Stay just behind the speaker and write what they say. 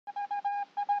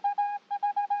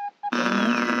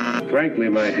Frankly,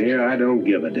 my dear, I don't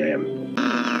give a damn.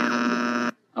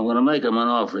 I'm gonna make him an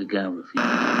offer he can't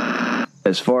refuse.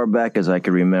 As far back as I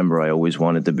can remember, I always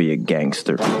wanted to be a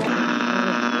gangster.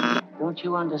 Don't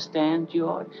you understand,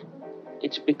 George?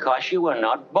 It's because you were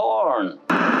not born.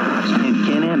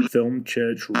 Film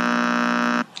Church.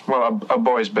 Well, a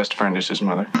boy's best friend is his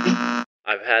mother.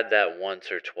 I've had that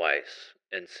once or twice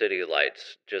in City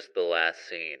Lights, just the last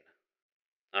scene.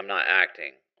 I'm not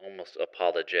acting, almost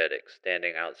apologetic,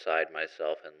 standing outside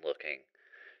myself and looking.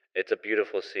 It's a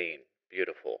beautiful scene,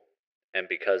 beautiful. And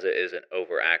because it isn't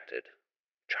overacted,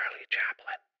 Charlie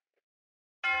Chaplin.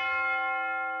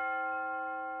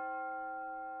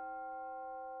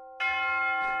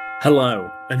 Hello,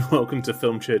 and welcome to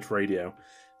Film Church Radio.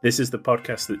 This is the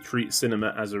podcast that treats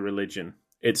cinema as a religion.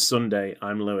 It's Sunday,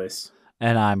 I'm Lewis.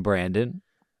 And I'm Brandon.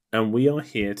 And we are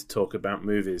here to talk about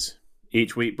movies.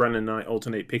 Each week, Brandon and I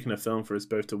alternate picking a film for us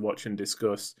both to watch and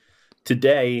discuss.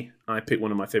 Today, I picked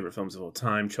one of my favourite films of all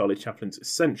time, Charlie Chaplin's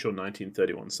essential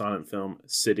 1931 silent film,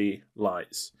 City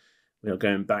Lights. We are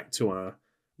going back to our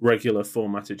regular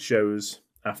formatted shows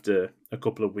after a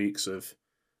couple of weeks of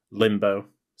limbo.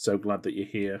 So glad that you're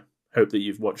here. Hope that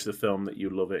you've watched the film, that you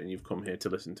love it, and you've come here to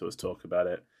listen to us talk about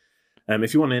it.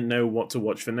 If you want to know what to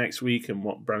watch for next week and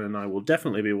what Brandon and I will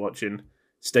definitely be watching,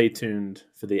 stay tuned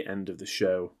for the end of the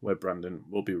show where Brandon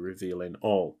will be revealing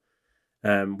all.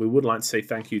 We would like to say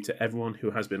thank you to everyone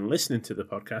who has been listening to the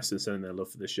podcast and sending their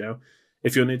love for the show.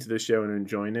 If you're new to the show and are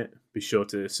enjoying it, be sure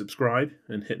to subscribe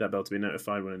and hit that bell to be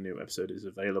notified when a new episode is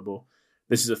available.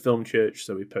 This is a film church,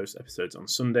 so we post episodes on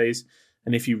Sundays.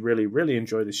 And if you really, really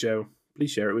enjoy the show,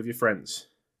 please share it with your friends.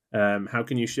 How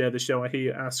can you share the show, I hear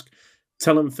you ask?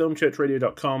 Tell them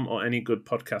filmchurchradio.com or any good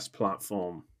podcast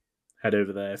platform. Head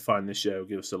over there, find the show,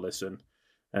 give us a listen,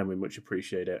 and we much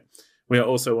appreciate it. We are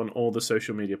also on all the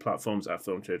social media platforms at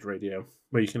Film Church Radio,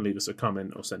 where you can leave us a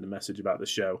comment or send a message about the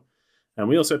show. And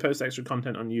we also post extra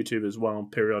content on YouTube as well,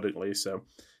 periodically, so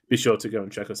be sure to go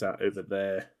and check us out over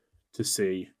there to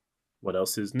see what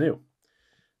else is new.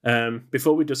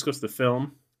 Before we discuss the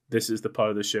film, this is the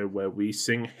part of the show where we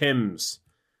sing hymns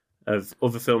of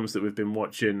other films that we've been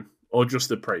watching, or just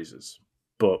the praises.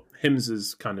 But hymns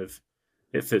is kind of,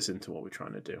 it fits into what we're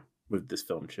trying to do with this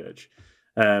film church.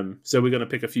 So we're going to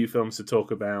pick a few films to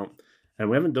talk about, and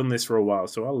we haven't done this for a while,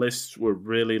 so our lists were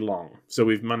really long. So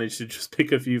we've managed to just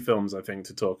pick a few films, I think,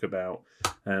 to talk about.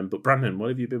 But Brandon, what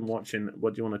have you been watching?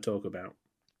 What do you want to talk about?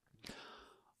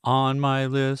 On my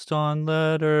list on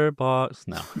Letterboxd.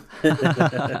 No.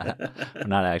 I'm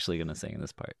not actually going to sing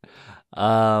this part.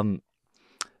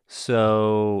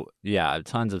 So, yeah,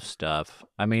 tons of stuff.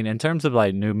 I mean, in terms of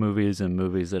like new movies and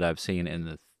movies that I've seen in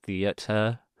the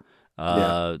theater,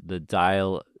 The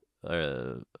Dial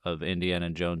of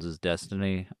Indiana Jones's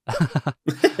Destiny.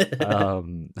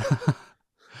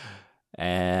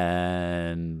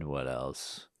 And what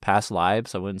else? Past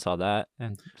Lives. I went and saw that.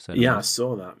 And yeah, I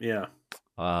saw that. Yeah.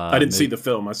 I didn't see the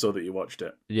film. I saw that you watched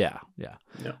it. Yeah.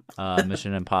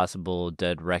 Mission Impossible: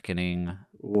 Dead Reckoning.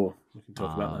 Oh, we can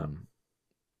talk about that.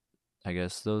 I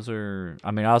guess those are.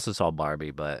 I mean, I also saw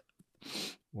Barbie, but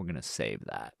we're gonna save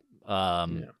that.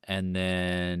 And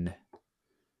then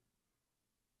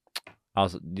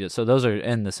also, yeah, so those are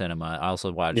in the cinema. I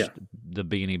also watched The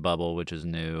Beanie Bubble, which is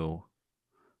new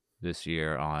this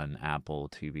year on Apple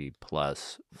TV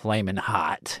Plus. Flamin'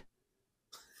 Hot.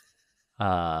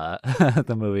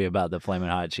 The movie about the Flamin'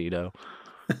 Hot Cheeto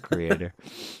creator,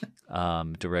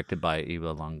 directed by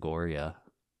Eva Longoria.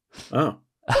 Oh,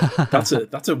 that's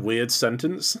a weird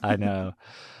sentence. I know,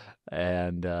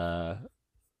 and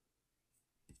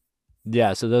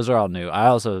yeah, so those are all new. I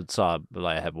also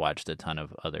I have watched a ton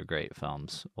of other great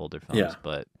films, older films,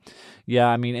 but yeah,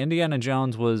 I mean, Indiana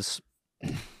Jones was.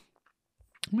 I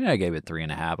mean, I gave it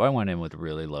 3.5. I went in with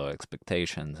really low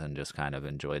expectations and just kind of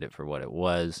enjoyed it for what it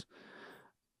was.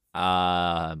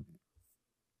 I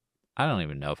don't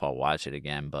even know if I'll watch it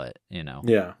again, but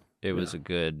it was a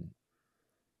good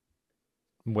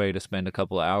way to spend a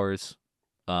couple of hours.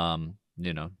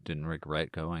 Didn't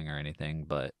regret going or anything,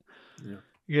 but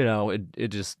it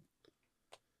just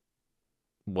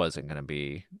wasn't going to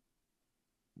be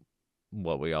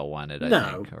what we all wanted,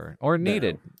 I think, or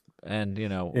needed. And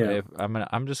if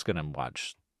I'm just gonna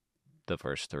watch the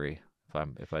first three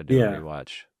if I do a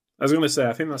rewatch. I was going to say,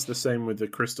 I think that's the same with the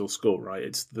Crystal Skull, right?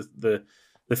 It's the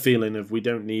feeling of we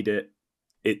don't need it.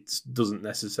 It doesn't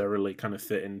necessarily kind of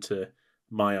fit into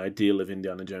my ideal of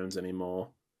Indiana Jones anymore.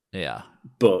 Yeah.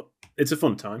 But it's a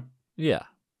fun time. Yeah.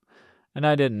 And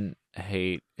I didn't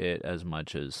hate it as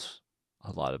much as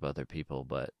a lot of other people,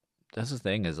 but that's the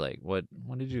thing is like, what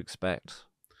did you expect?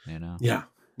 Yeah.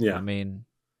 I mean,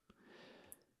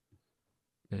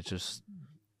 it's just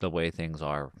the way things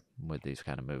are with these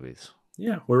kind of movies.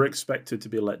 Yeah, we're expected to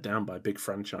be let down by big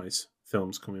franchise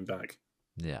films coming back.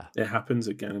 Yeah. It happens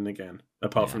again and again,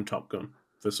 apart from Top Gun,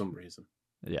 for some reason.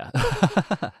 Yeah.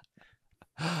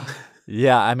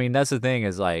 Yeah, I mean, that's the thing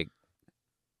is like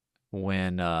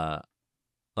when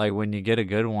you get a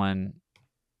good one,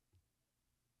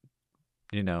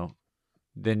 you know,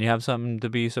 then you have something to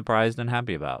be surprised and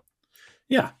happy about.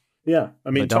 Yeah.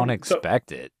 I mean, but don't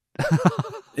expect it.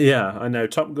 Yeah, I know.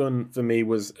 Top Gun for me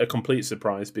was a complete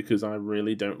surprise because I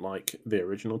really don't like the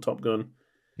original Top Gun.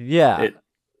 Yeah.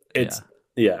 It's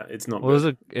not.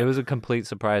 Well, it was a complete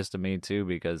surprise to me too,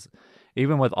 because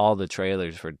even with all the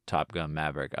trailers for Top Gun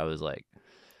Maverick, I was like,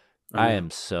 I am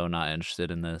so not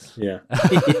interested in this. Yeah.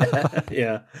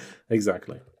 Yeah,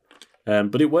 exactly.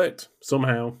 But it worked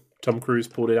somehow. Tom Cruise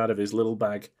pulled it out of his little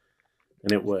bag,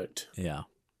 and it worked. Yeah.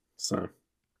 So,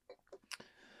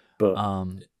 but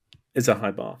it's a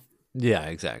high bar. Yeah,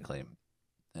 exactly.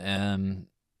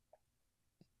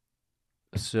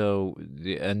 So,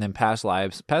 and then Past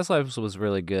Lives was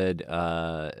really good.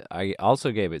 I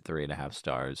also gave it 3.5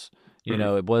 stars. You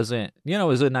know, it wasn't, it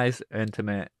was a nice,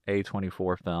 intimate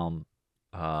A24 film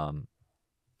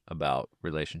about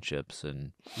relationships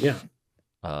and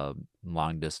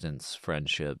long distance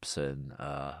friendships. And,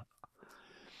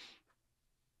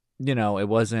 it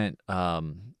wasn't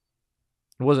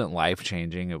life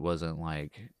changing. It wasn't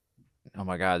like, oh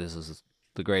my God, this is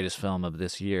the greatest film of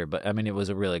this year. But I mean, it was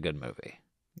a really good movie.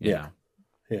 You know?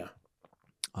 Yeah.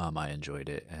 I enjoyed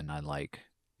it, and I like,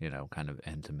 kind of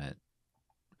intimate,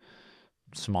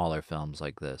 smaller films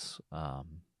like this.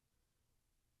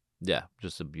 Yeah,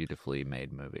 just a beautifully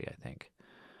made movie, I think.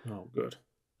 Oh, good.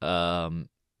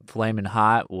 Flamin'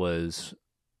 Hot was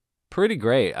pretty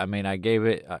great. I mean, I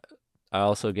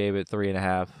also gave it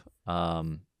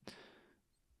 3.5.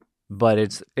 But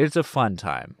it's a fun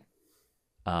time.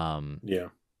 Yeah.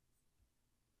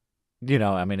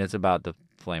 I mean, it's about the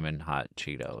Flamin' Hot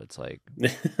Cheeto. It's like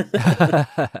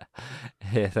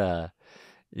it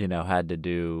had to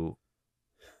do.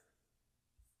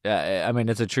 I mean,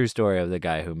 it's a true story of the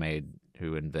guy who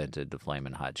invented the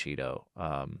Flamin' Hot Cheeto.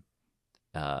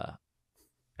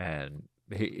 And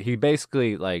he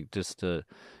basically, like, just to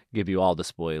give you all the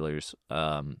spoilers,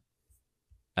 I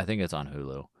think it's on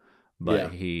Hulu,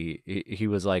 but he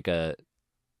was like a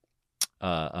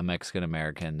Mexican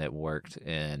American that worked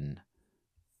in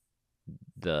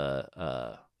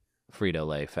the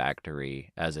Frito-Lay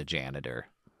factory as a janitor,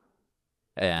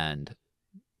 and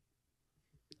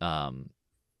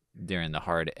during the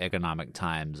hard economic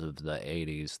times of the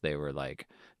 80s, they were like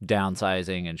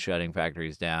downsizing and shutting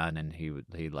factories down, and he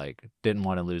like didn't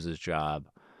want to lose his job,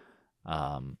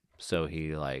 so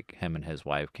him and his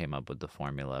wife came up with the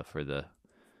formula for the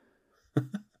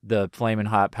Flamin'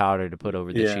 Hot powder to put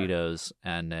over the Cheetos,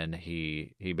 and then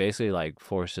he basically like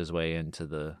forced his way into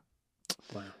the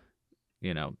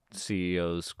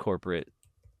CEO's corporate,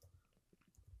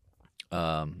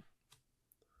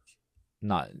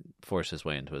 not force his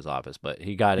way into his office, but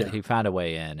he got it. He found a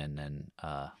way in, and then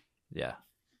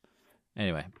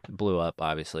anyway, blew up,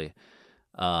 obviously.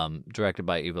 Directed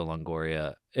by Eva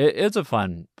Longoria. It's a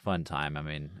fun time. I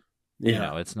mean,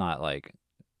 it's not like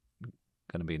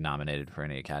going to be nominated for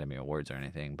any Academy Awards or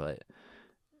anything, but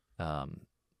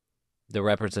the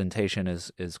representation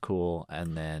is cool.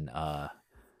 And then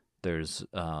there's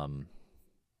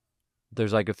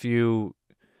like a few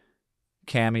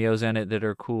cameos in it that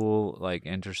are cool, like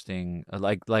interesting,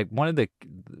 like one of the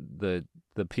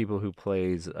people who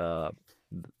plays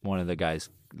one of the guys,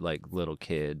 like little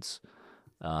kids,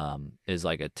 is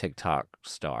like a TikTok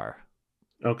star.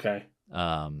 Okay.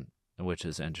 Which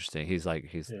is interesting. He's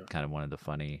kind of one of the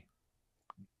funny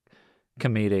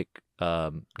comedic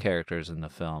characters in the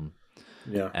film.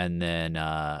 Yeah. And then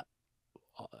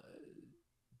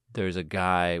there's a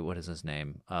guy, what is his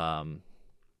name? Let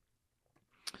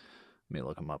me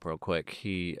look him up real quick.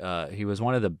 He was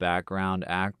one of the background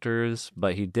actors,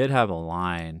 but he did have a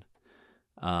line.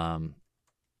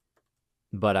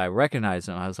 But I recognized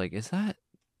him. I was like, is that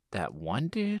one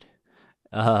dude?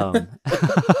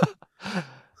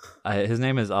 His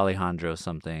name is Alejandro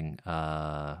something.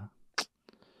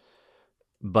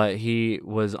 But he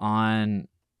was on.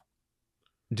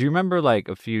 Do you remember, like,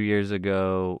 a few years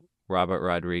ago, Robert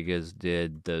Rodriguez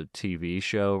did the TV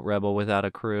show Rebel Without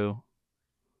a Crew?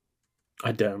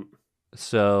 I don't.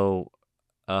 So,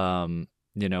 Robert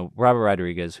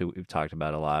Rodriguez, who we've talked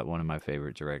about a lot, one of my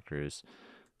favorite directors,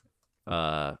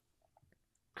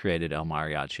 created El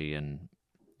Mariachi and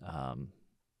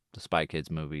the Spy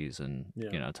Kids movies and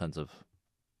tons of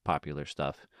popular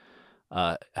stuff.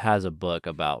 has a book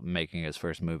about making his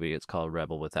first movie. It's called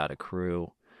Rebel Without a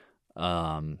Crew.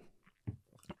 And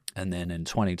then in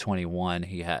 2021,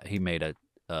 he made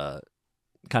a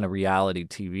kind of reality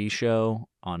TV show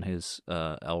on his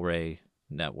El Rey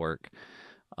network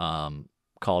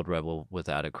called Rebel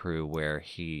Without a Crew, where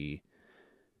he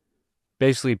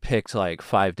basically picked like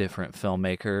 5 different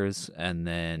filmmakers, and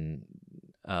then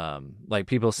like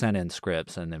people sent in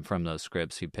scripts, and then from those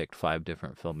scripts he picked 5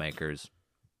 different filmmakers,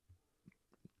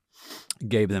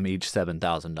 gave them each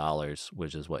 $7,000,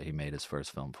 which is what he made his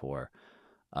first film for.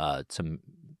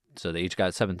 So they each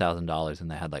got $7,000,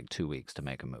 and they had like 2 weeks to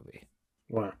make a movie.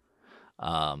 Wow.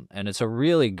 And it's a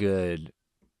really good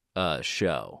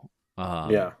show.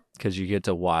 Yeah. Because you get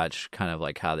to watch kind of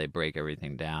like how they break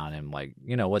everything down, and like,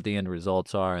 you know, what the end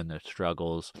results are and their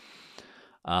struggles.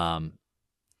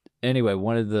 Anyway,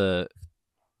 one of the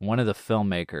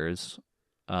filmmakers,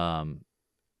 and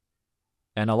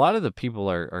a lot of the people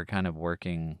are kind of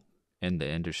working in the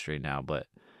industry now, but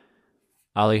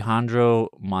Alejandro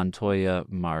Montoya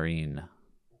Marin.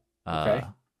 Okay.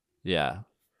 Yeah.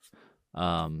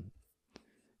 Kind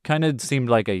of seemed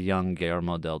like a young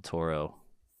Guillermo del Toro.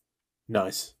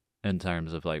 Nice. In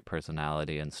terms of like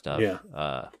personality and stuff. Yeah.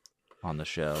 On the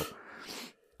show.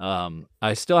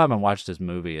 I still haven't watched his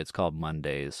movie. It's called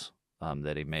Mondays,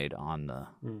 that he made on the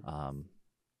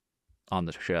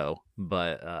show,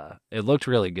 but it looked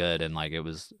really good, and like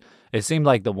it seemed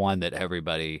like the one that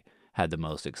everybody had the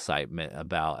most excitement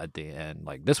about at the end.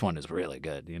 Like, this one is really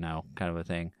good, you know, kind of a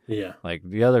thing. Yeah. Like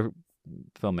the other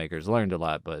filmmakers learned a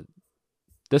lot, but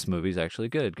this movie's actually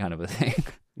good, kind of a thing.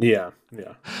 Yeah.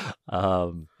 Yeah.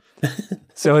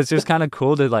 So it's just kind of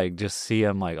cool to like just see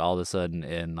him like all of a sudden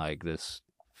in like this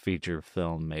feature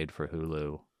film made for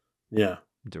Hulu. Yeah.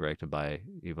 Directed by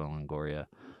Eva Longoria.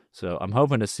 So I'm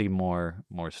hoping to see more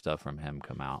stuff from him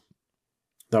come out.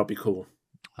 That'd be cool.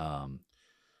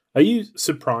 Are you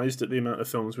surprised at the amount of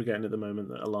films we're getting at the moment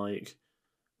that are like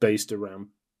based around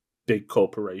big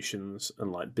corporations and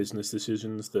like business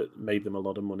decisions that made them a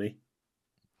lot of money?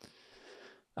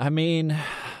 I mean,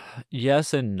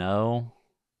 yes and no.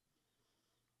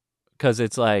 Because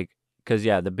it's like,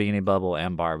 yeah, the Beanie Bubble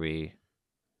and Barbie.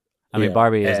 I mean,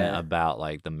 Barbie isn't about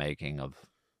like the making of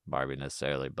Barbie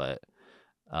necessarily, but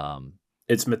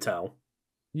it's Mattel.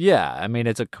 Yeah, I mean,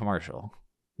 it's a commercial.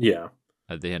 Yeah.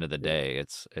 At the end of the day,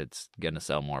 it's gonna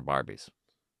sell more Barbies.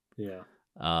 Yeah.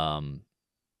 Flamin'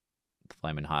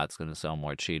 Hot's gonna sell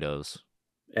more Cheetos.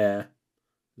 Yeah.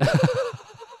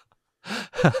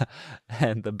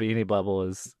 And the Beanie Bubble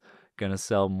is gonna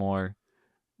sell more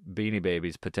Beanie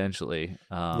Babies potentially.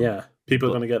 Yeah. People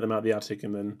are gonna get them out the attic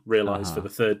and then realize for the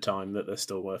third time that they're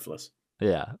still worthless.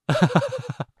 Yeah.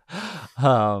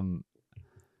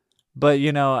 But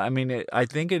you know, I mean, I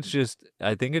think it's just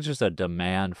a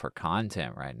demand for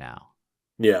content right now.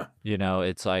 Yeah. You know,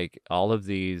 it's like all of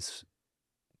these.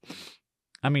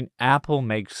 I mean, Apple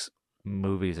makes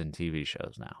movies and TV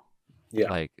shows now. Yeah.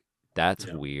 Like,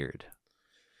 that's weird.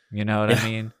 You know what I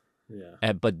mean?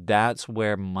 Yeah. But that's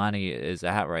where money is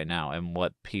at right now, and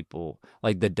what people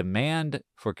like, the demand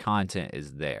for content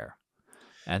is there,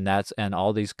 and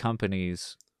all these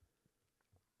companies.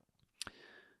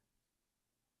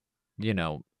 You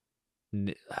know,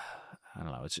 I don't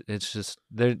know. It's just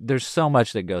there's so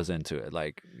much that goes into it.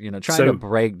 Like, you know, trying to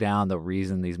break down the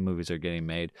reason these movies are getting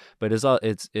made, but it's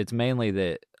mainly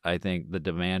that I think the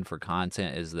demand for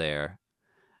content is there,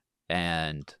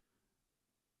 and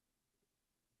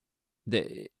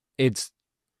it's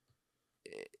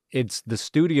the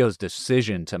studio's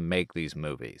decision to make these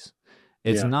movies.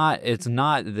 It's not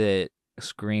that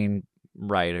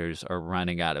screenwriters are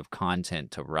running out of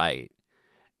content to write.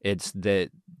 It's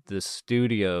that this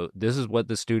is what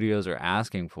the studios are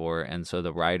asking for, and so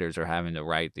the writers are having to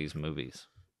write these movies.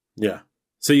 Yeah.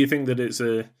 So you think that it's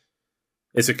a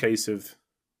case of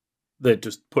they're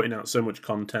just putting out so much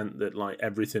content that like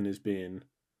everything is being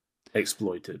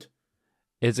exploited?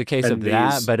 It's a case of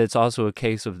that, but it's also a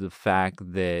case of the fact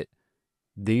that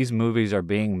these movies are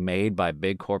being made by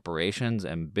big corporations,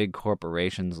 and big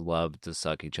corporations love to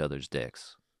suck each other's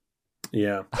dicks.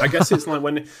 Yeah, I guess it's like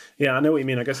I know what you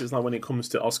mean. I guess it's like when it comes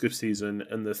to Oscar season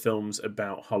and the films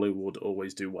about Hollywood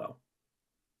always do well.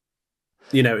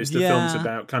 You know, it's the films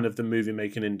about kind of the movie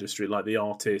making industry, like The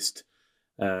Artist.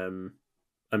 I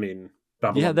mean,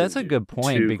 Babylon that's a good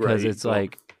point, because it's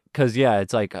like,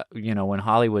 it's like, you know, when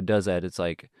Hollywood does that, it's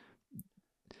like,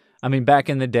 I mean, back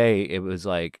in the day, it was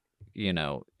like, you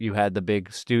know, you had the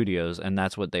big studios, and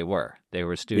that's what they were. They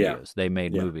were studios. They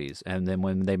made movies. And then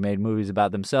when they made movies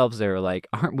about themselves, they were like,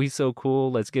 aren't we so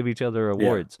cool? Let's give each other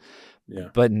awards. Yeah.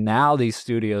 But now these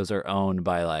studios are owned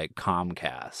by like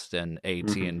Comcast and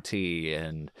AT&T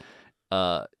and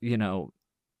you know,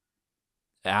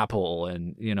 Apple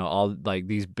and, you know, all like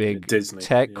these big Disney,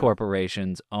 tech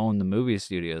corporations own the movie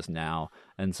studios now.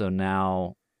 And so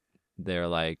now they're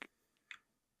like,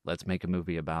 let's make a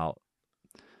movie about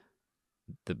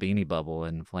the Beanie Bubble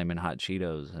and Flamin' Hot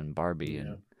Cheetos and Barbie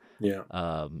and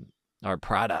our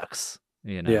products,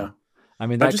 you know. Yeah. I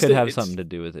mean, that could have something to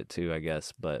do with it too, I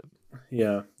guess, but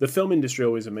yeah, the film industry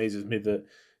always amazes me that,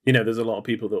 you know, there's a lot of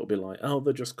people that will be like, oh,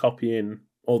 they're just copying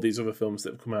all these other films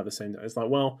that have come out at the same time. It's like,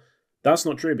 well, that's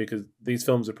not true because these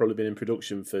films have probably been in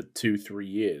production for 2-3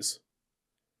 years.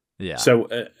 Yeah. So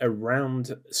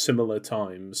around similar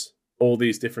times, all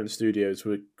these different studios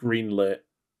were greenlit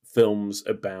films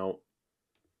about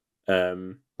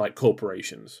like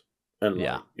corporations and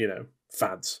like, you know,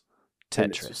 fads.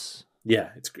 Tetris.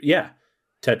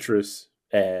 Tetris,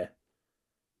 Air,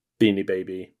 Beanie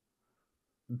Baby,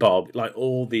 Bob, like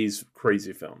all these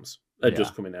crazy films are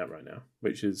just coming out right now,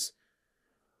 which is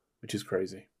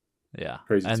crazy. Yeah.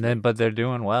 Crazy. And then but they're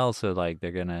doing well, so like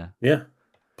they're gonna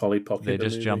Polly Pocket. They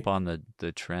just jump on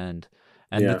the trend.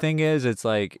 And the thing is, it's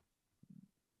like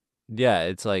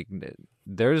it's like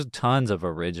there's tons of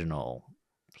original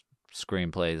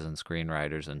screenplays and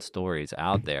screenwriters and stories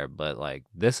out there, but like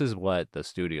this is what the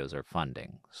studios are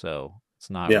funding. So it's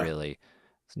not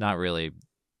really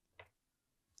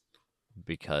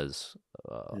because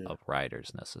of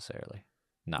writers necessarily.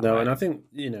 And I think,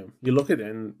 you know, you look at it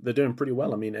and they're doing pretty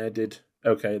well. I mean, Air did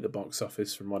okay at the box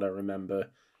office from what I remember.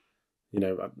 You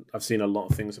know, I've seen a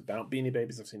lot of things about Beanie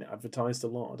Babies. I've seen it advertised a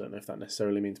lot. I don't know if that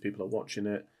necessarily means people are watching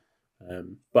it.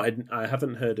 But I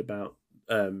haven't heard about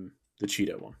the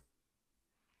Cheeto one.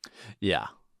 Yeah.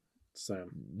 So.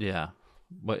 Yeah.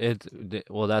 But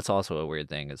that's also a weird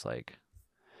thing. Is like,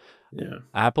 yeah,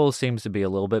 Apple seems to be a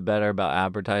little bit better about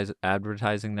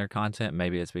advertising their content.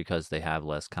 Maybe it's because they have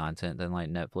less content than like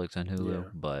Netflix and Hulu. Yeah.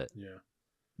 But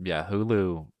yeah,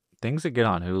 Hulu, things that get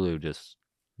on Hulu you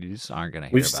just aren't going to hear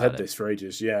about it. We've said this for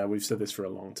ages. Yeah, we've said this for a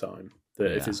long time.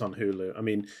 That if it's on Hulu, I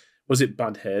mean, was it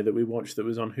Bad Hair that we watched that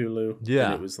was on Hulu? Yeah.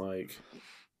 And it was like,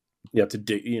 you had to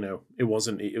dig, you know, it was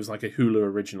like a Hulu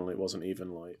original. It wasn't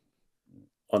even like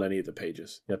on any of the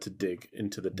pages. You had to dig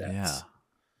into the depths. Yeah.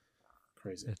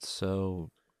 Crazy. It's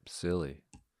so silly.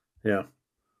 Yeah.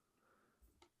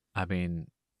 I mean,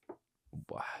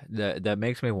 that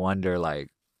makes me wonder, like,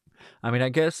 I mean, I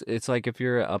guess it's like if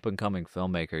you're an up-and-coming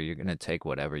filmmaker, you're going to take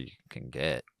whatever you can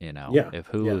get, you know? Yeah. If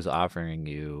Hulu's offering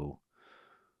you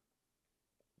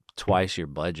twice your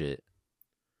budget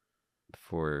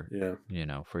for, you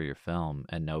know, for your film,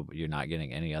 and you're not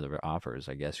getting any other offers,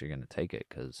 I guess you're going to take it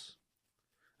because...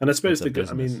 And I suppose the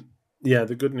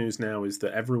good news now is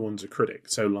that everyone's a critic.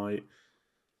 So, like,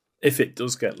 if it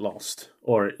does get lost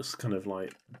or it's kind of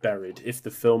like buried, if the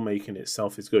filmmaking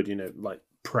itself is good, you know, like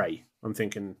Prey. I'm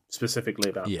thinking specifically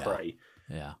about Prey.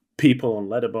 Yeah. People on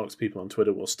Letterboxd, people on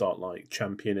Twitter will start like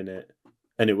championing it,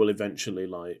 and it will eventually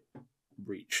like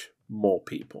reach more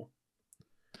people.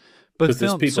 But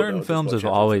certain films have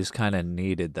always kind of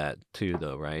needed that too,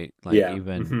 though, right? Like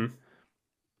even,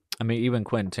 I mean, even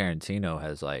Quentin Tarantino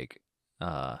has like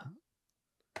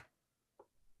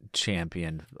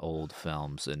championed old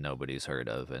films that nobody's heard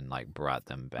of and like brought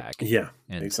them back. Yeah,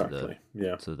 exactly.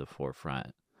 To the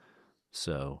forefront.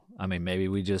 So, I mean, maybe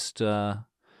we just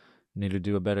need to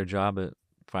do a better job at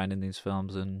finding these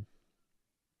films and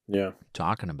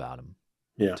talking about them.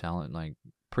 Yeah. Telling, like,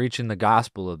 preaching the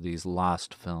gospel of these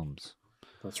lost films.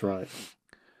 That's right.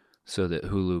 So that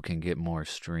Hulu can get more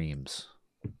streams.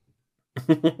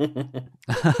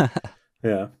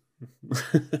 Yeah.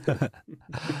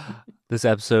 This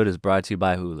episode is brought to you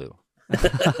by Hulu.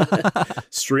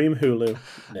 Stream Hulu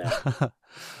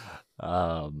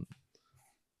now.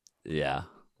 Yeah,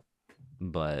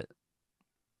 but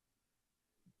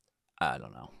I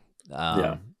don't know.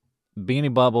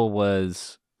 Beanie Bubble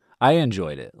I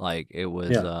enjoyed it. Like it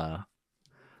was.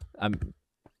 I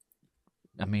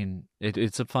mean,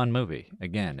 it's a fun movie.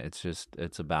 Again,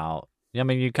 it's about. I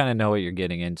mean, you kind of know what you're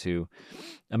getting into.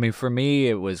 I mean, for me,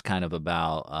 it was kind of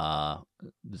about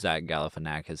Zach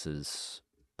Galifianakis's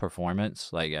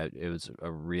performance. Like it was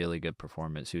a really good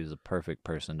performance. He was a perfect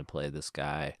person to play this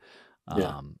guy.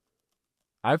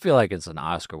 I feel like it's an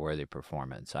Oscar-worthy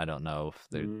performance. I don't know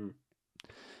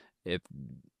if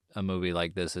a movie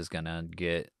like this is gonna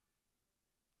get.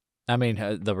 I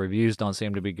mean, the reviews don't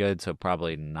seem to be good, so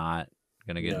probably not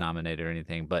gonna get nominated or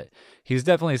anything. But he's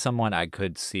definitely someone I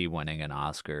could see winning an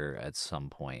Oscar at some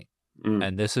point.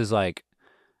 And this is like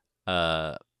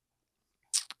a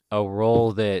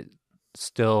role that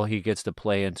still he gets to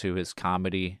play into his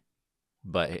comedy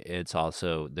but it's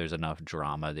also there's enough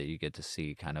drama that you get to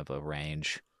see kind of a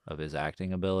range of his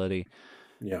acting ability.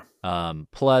 Yeah.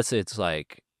 Plus, it's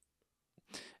like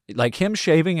him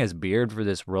shaving his beard for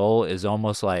this role is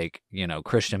almost like,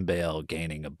 Christian Bale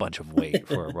gaining a bunch of weight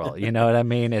for a role. You know what I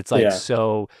mean? It's like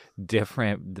so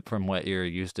different from what you're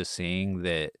used to seeing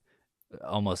that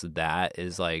almost that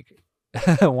is like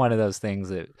one of those things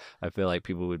that I feel like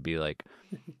people would be like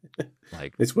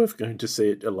it's worth going to see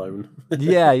it alone.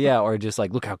 yeah, or just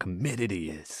like, look how committed he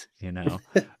is,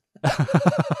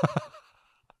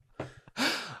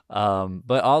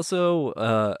 But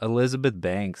also, Elizabeth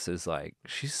Banks is like,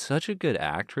 she's such a good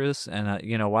actress. And,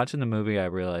 watching the movie, I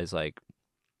realized like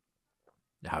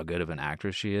how good of an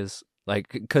actress she is.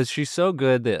 Like, cause she's so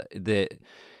good that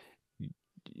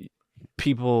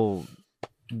people,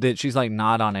 that she's like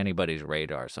not on anybody's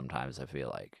radar sometimes, I feel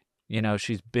like.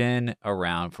 She's been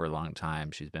around for a long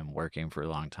time. She's been working for a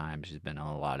long time. She's been in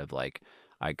a lot of like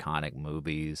iconic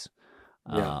movies.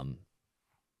 Yeah.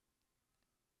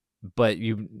 But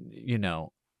you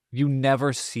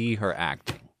never see her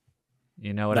acting.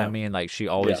 You know what I mean? Like she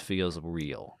always feels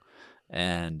real.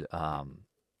 And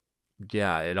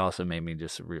it also made me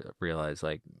just realize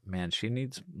like, man, she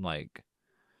needs like,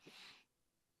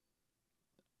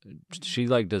 she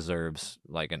like deserves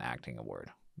like an acting award.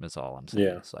 That's all I'm saying.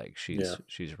 Yeah. It's like she's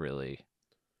a really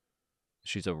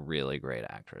great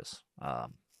actress.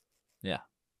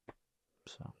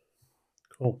 So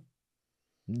cool.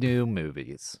 New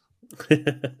movies.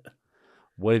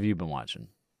 What have you been watching?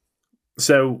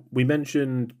 So we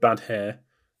mentioned Bad Hair,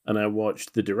 and I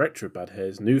watched the director of Bad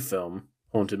Hair's new film,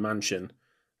 Haunted Mansion,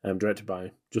 directed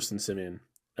by Justin Simien.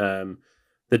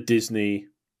 The Disney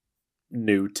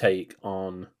new take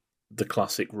on the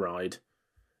classic ride.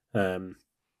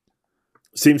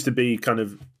 Seems to be kind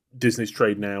of Disney's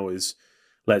trade now is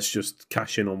let's just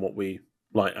cash in on what we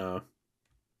like, our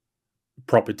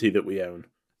property that we own.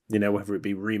 Whether it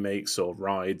be remakes or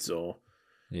rides or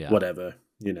whatever,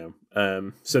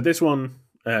 So this one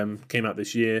came out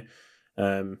this year.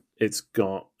 It's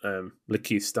got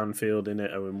Lakeith Stanfield in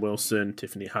it, Owen Wilson,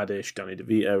 Tiffany Haddish, Danny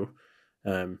DeVito,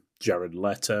 Jared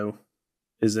Leto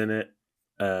is in it.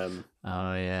 Oh,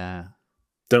 yeah.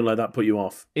 Don't let that put you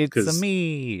off. It's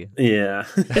me. Yeah.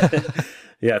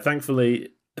 Yeah, thankfully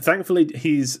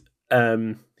he's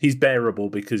bearable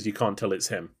because you can't tell it's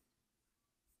him.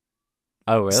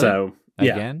 Oh, really? So,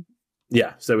 again?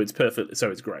 Yeah, so it's perfect.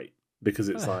 So it's great because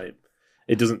it's like,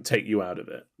 it doesn't take you out of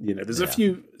it. There's a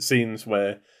few scenes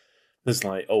where there's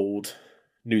like old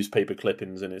newspaper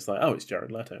clippings and it's like, oh, it's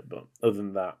Jared Leto. But other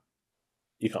than that,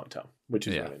 you can't tell, which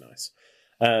is really nice.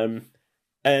 And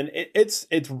it's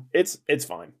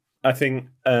fine. I think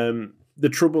the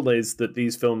trouble is that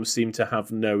these films seem to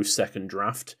have no second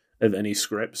draft of any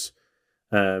scripts.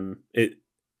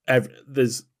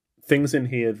 There's things in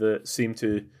here that seem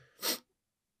to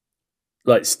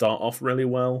like start off really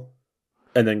well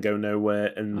and then go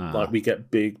nowhere, and like we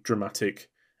get big dramatic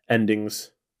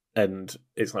endings, and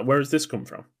it's like, where has this come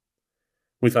from?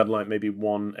 We've had like maybe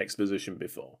one exposition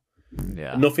before.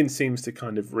 Yeah, nothing seems to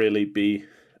kind of really be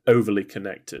overly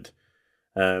connected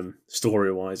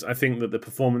story wise. I think that the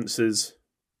performances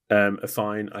are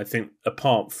fine. I think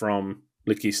apart from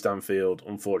Lakeith Stanfield,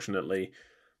 unfortunately,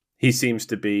 he seems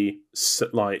to be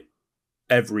like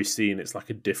every scene it's like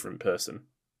a different person.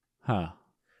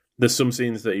 There's some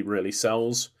scenes that he really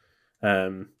sells,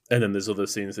 and then there's other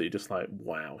scenes that you're just like,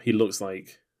 wow, he looks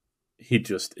like he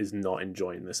just is not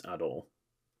enjoying this at all.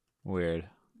 Weird.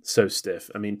 So stiff.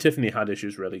 I mean, Tiffany Haddish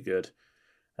is really good,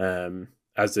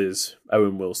 as is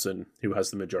Owen Wilson, who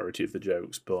has the majority of the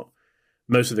jokes, but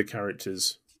most of the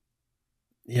characters,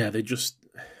 they just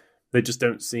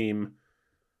don't seem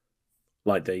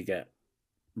like they get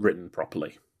written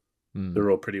properly. They're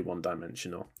all pretty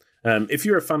one-dimensional. If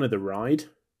you're a fan of the ride,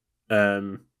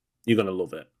 you're going to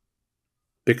love it.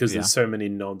 Because there's so many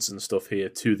nods and stuff here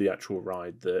to the actual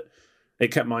ride that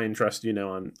it kept my interest.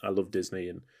 I love Disney,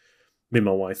 and me and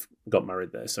my wife got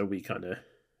married there, so we kind of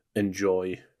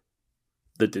enjoy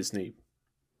the Disney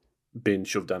being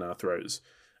shoved down our throats.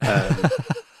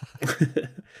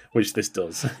 Which this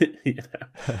does.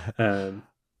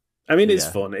 I mean, it's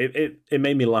fun. It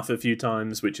made me laugh a few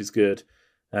times, which is good.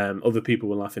 Other people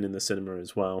were laughing in the cinema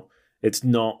as well. It's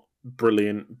not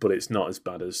brilliant, but it's not as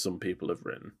bad as some people have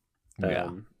written.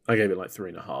 I gave it like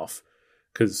 3.5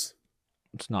 because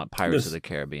it's not Pirates of the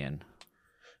Caribbean.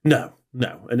 No,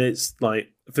 and it's like,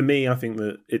 for me, I think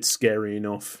that it's scary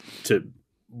enough to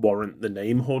warrant the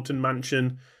name Haunted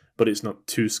Mansion, but it's not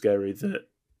too scary that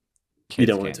you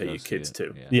don't want to take your kids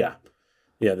to. Yeah,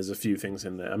 there's a few things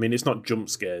in there. I mean, it's not jump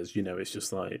scares, it's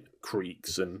just like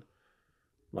creaks and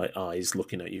like eyes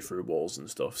looking at you through walls and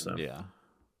stuff. So Yeah.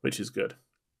 which is good.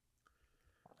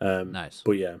 Nice.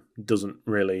 But yeah, doesn't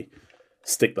really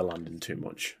stick the landing too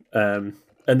much. And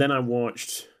then I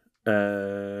watched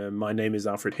My Name is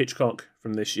Alfred Hitchcock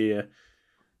from this year.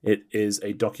 It is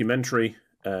a documentary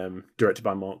directed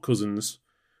by Mark Cousins,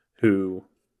 who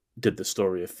did the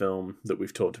story of film that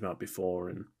we've talked about before,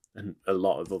 and a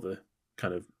lot of other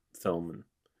kind of film and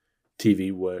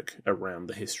TV work around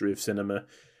the history of cinema.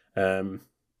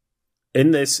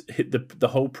 In this, the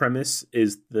whole premise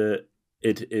is that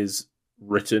it is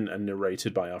written and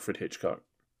narrated by Alfred Hitchcock.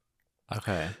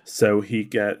 Okay. So he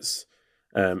gets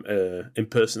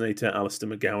impersonator Alistair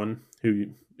McGowan,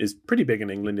 who is pretty big in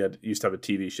England. He used to have a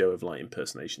TV show of like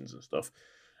impersonations and stuff,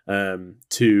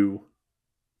 to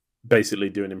basically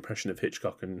do an impression of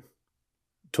Hitchcock and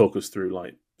talk us through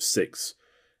like 6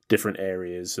 different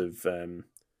areas of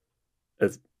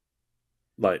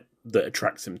like that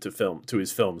attracts him to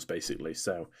his films, basically.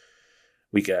 So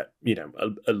we get, you know,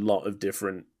 a lot of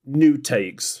different new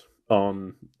takes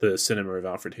on the cinema of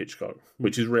Alfred Hitchcock,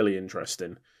 which is really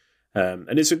interesting.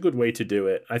 And it's a good way to do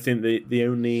it. I think the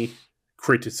only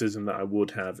criticism that I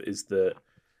would have is that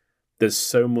there's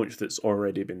so much that's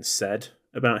already been said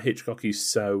about Hitchcock. He's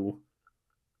so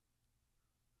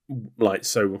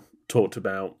talked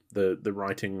about, the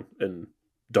writing and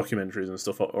documentaries and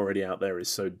stuff already out there is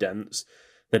so dense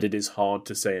that it is hard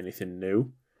to say anything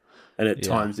new. And at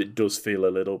times it does feel a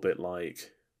little bit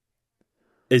like,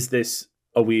 is this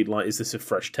a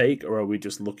fresh take, or are we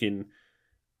just looking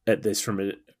at this from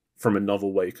a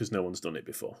novel way because no one's done it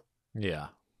before? Yeah.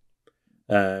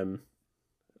 I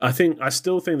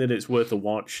still think that it's worth a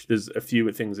watch. There's a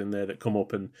few things in there that come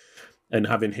up, and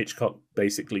having Hitchcock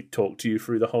basically talk to you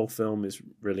through the whole film is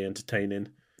really entertaining.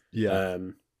 Yeah.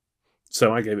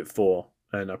 So I gave it 4,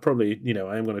 and I probably, you know,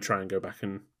 I am going to try and go back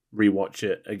and rewatch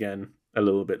it again a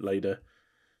little bit later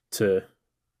to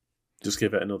just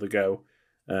give it another go.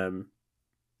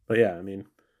 But yeah, I mean,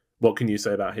 what can you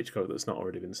say about Hitchcock that's not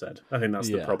already been said? I think that's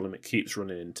the problem it keeps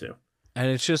running into. And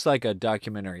it's just like a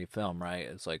documentary film, right?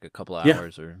 It's like a couple of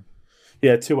hours or...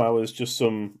 Yeah, 2 hours, just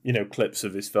some, you know, clips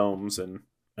of his films. And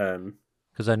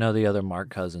because I know the other Mark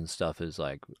Cousins stuff is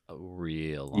like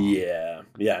real long. Yeah.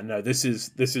 No, this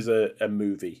is a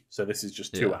movie, so this is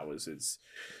just 2 hours.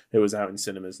 It was out in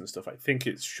cinemas and stuff. I think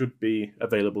it should be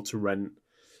available to rent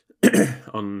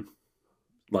on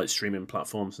like streaming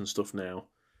platforms and stuff now.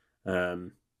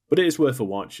 But it is worth a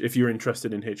watch if you're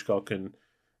interested in Hitchcock and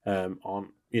aren't,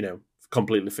 you know,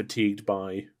 completely fatigued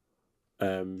by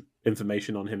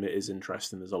information on him. It is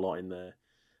interesting. There's a lot in there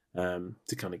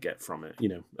to kind of get from it. You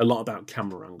know, a lot about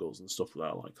camera angles and stuff that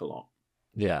I like a lot.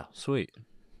 Yeah, sweet.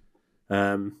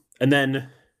 And then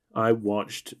I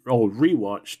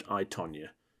rewatched I, Tonya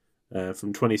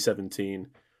from 2017.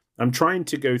 I'm trying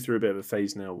to go through a bit of a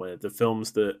phase now where the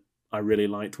films that I really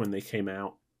liked when they came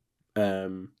out,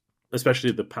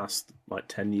 especially the past like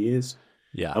 10 years,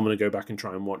 I'm going to go back and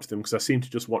try and watch them, because I seem to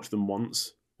just watch them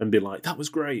once and be like, that was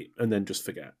great, and then just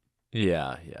forget.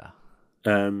 Yeah.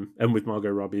 And with Margot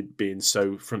Robbie being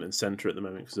so front and center at the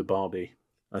moment because of Barbie,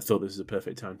 I thought this is a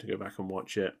perfect time to go back and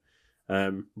watch it.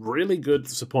 Really good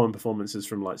supporting performances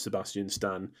from like Sebastian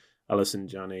Stan, Alison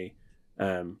Janney,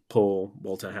 Paul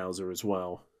Walter Hauser as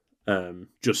well.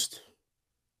 Just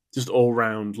all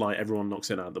round, like everyone knocks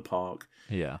it out of the park.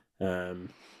 Yeah.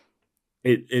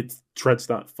 It treads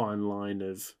that fine line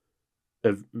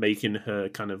of making her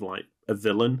kind of like a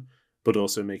villain, but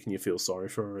also making you feel sorry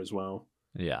for her as well.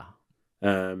 Yeah.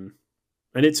 And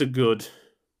it's a good,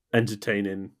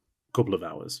 entertaining couple of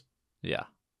hours. Yeah.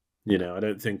 You know, I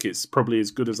don't think it's probably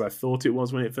as good as I thought it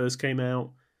was when it first came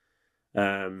out.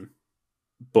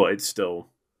 But it's still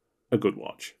a good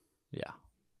watch. Yeah.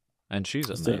 And she's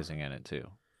amazing in it too.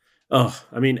 Oh,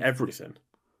 I mean, everything.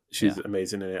 She's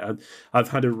amazing in it. I've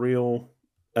had a real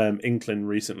inkling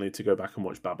recently to go back and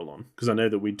watch Babylon, because I know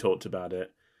that we talked about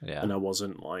it, and I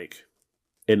wasn't like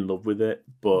in love with it,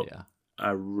 but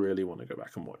I really want to go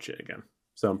back and watch it again.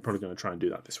 So I'm probably going to try and do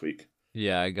that this week.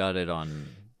 Yeah, I got it on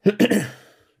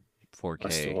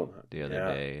 4K the other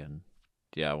day, and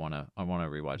I want to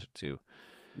rewatch it too.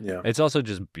 Yeah, it's also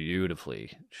just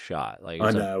beautifully shot. Like,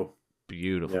 it's a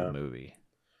beautiful movie.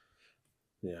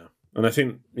 Yeah, and I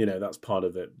think, you know, that's part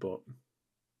of it, but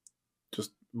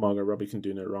just Margot Robbie can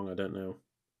do no wrong. I don't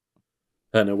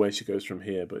know where she goes from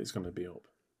here, but it's going to be up.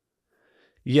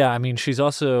 Yeah, I mean, she's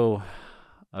also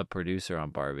a producer on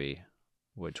Barbie,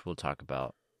 which we'll talk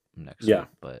about next week.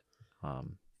 But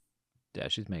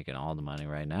she's making all the money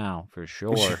right now for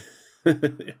sure. Yeah,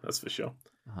 that's for sure.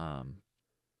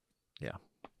 Yeah.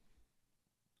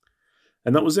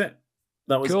 And that was it.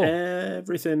 that was Cool.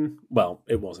 everything. Well,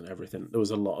 it wasn't everything. There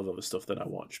was a lot of other stuff that I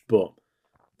watched, but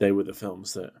they were the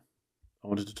films that I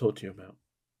wanted to talk to you about.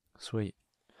 Sweet.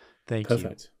 Thank you.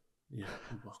 Perfect. Yeah,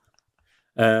 you're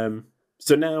welcome.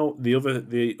 So now the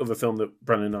other film that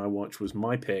Brandon and I watched was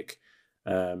my pick,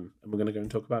 and we're going to go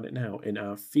and talk about it now in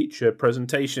our feature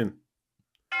presentation.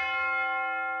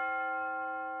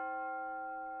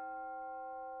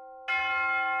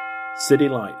 City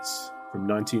Lights from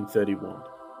 1931.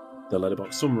 The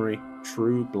Letterboxd summary: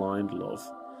 True Blind Love.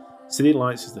 City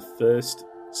Lights is the first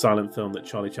silent film that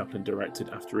Charlie Chaplin directed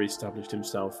after he established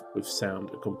himself with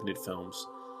sound-accompanied films.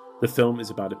 The film is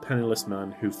about a penniless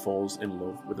man who falls in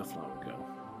love with a flower girl.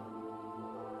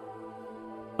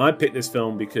 I picked this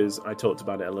film because I talked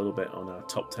about it a little bit on our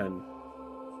top 10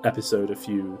 episode a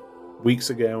few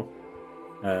weeks ago.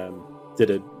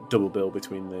 Did a double bill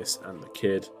between this and The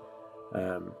Kid.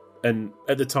 And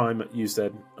at the time you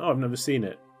said, "Oh, I've never seen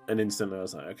it." And instantly I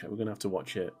was like, okay, we're going to have to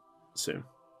watch it soon.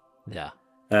 Yeah.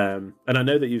 And I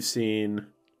know that you've seen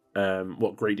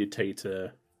What Great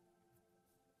Dictator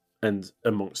and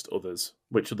amongst others.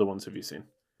 Which other ones have you seen?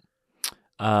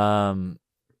 The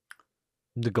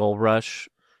Gold Rush.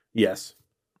 Yes.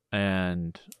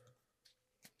 And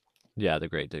yeah, The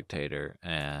Great Dictator.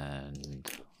 And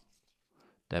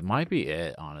that might be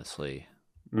it, honestly.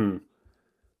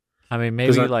 I mean,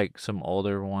 maybe like some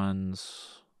older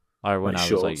ones, or when I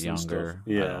was like younger.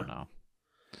 Yeah. I don't know.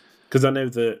 Because I know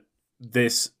that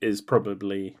this is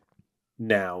probably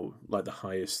now like the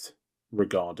highest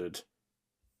regarded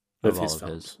of his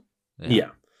films. Yeah.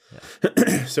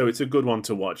 So it's a good one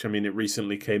to watch. I mean, it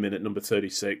recently came in at number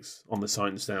 36 on the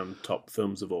Science Down top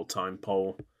films of all time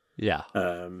poll. Yeah.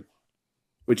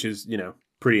 Which is,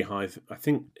 pretty high. I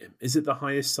think, is it the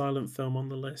highest silent film on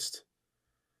the list?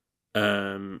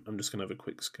 I'm just gonna have a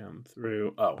quick scan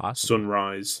through. Oh, possibly.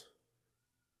 Sunrise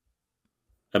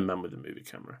and Man with a Movie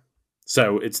Camera.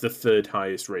 So it's the third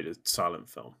highest rated silent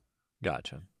film.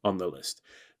 Gotcha. On the list.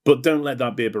 But don't let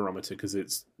that be a barometer, because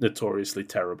it's notoriously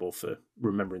terrible for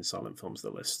remembering silent films, the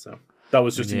list. So that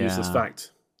was just a useless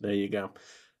fact. There you go.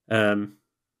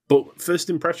 But first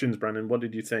impressions, Brandon, what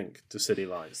did you think to City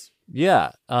Lights?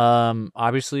 Yeah.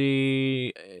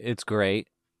 Obviously it's great.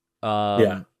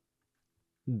 Yeah.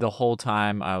 The whole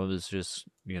time I was just,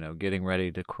 getting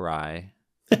ready to cry,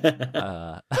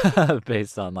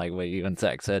 based on like what you and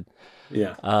Zach said.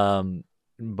 Yeah.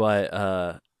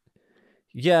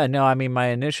 Yeah, no, I mean, my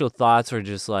initial thoughts are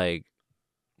just like,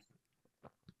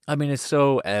 I mean, it's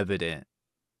so evident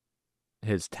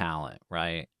his talent,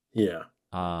 right? Yeah.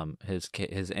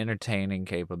 His entertaining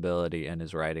capability and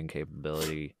his writing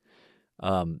capability.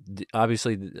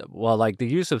 Obviously, well, like the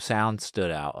use of sound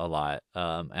stood out a lot.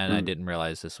 And I didn't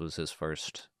realize this was his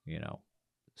first,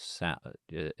 sound,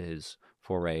 his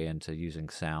foray into using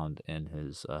sound in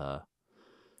his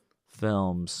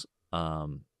films.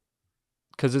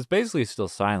 Because it's basically still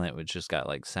silent, which just got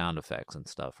like sound effects and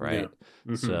stuff, right?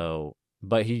 Yeah. Mm-hmm. So,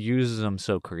 but he uses them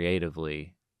so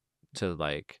creatively to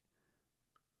like,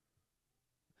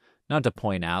 not to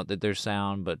point out that there's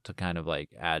sound, but to kind of like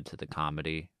add to the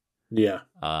comedy. Yeah.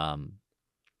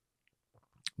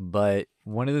 But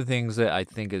one of the things that I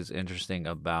think is interesting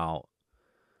about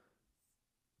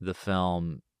the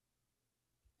film,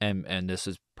 and this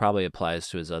is probably applies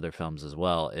to his other films as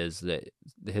well, is that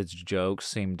his jokes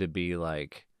seem to be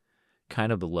like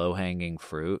kind of low-hanging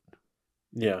fruit.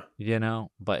 Yeah.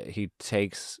 But he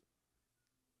takes,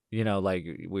 like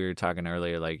we were talking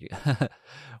earlier, like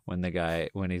when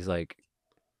he's like,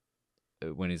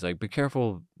 be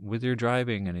careful with your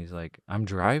driving, and he's like, I'm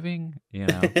driving,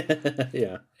 Yeah.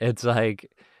 It's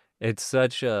like, it's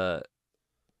such a,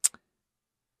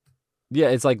 yeah,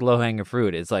 it's like low-hanging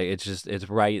fruit. It's like, it's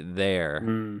right there.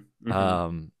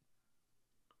 Mm-hmm.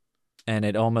 And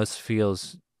it almost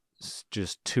feels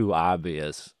just too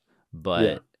obvious,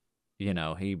 but he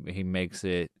makes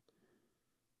it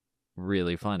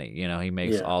really funny. He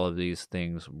makes all of these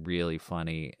things really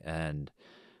funny, and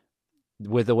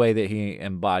with the way that he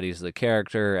embodies the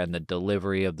character and the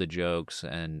delivery of the jokes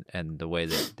and the way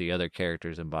that the other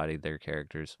characters embody their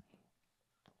characters.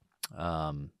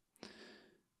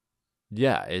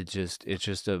 Yeah, it's like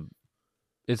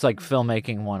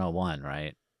filmmaking 101,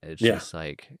 right? It's just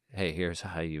like, hey, here's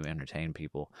how you entertain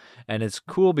people. And it's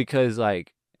cool because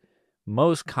like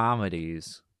most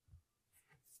comedies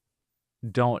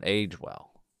don't age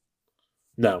well.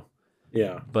 No.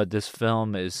 Yeah. But this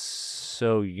film is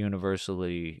so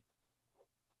universally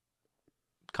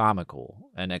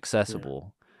comical and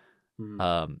accessible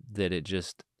that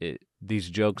these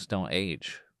jokes don't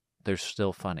age. They're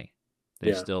still funny.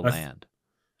 They still land.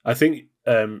 I think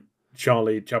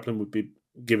Charlie Chaplin would be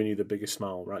giving you the biggest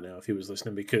smile right now if he was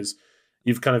listening, because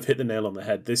you've kind of hit the nail on the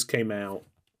head. This came out,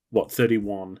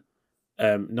 31?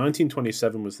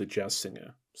 1927 was The Jazz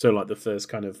Singer. So like the first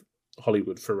kind of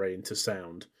Hollywood foray into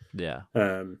sound. Yeah.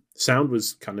 Sound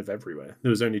was kind of everywhere. There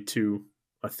was only 2,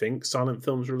 I think, silent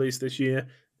films released this year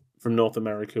from North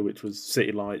America, which was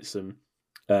City Lights and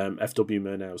F.W.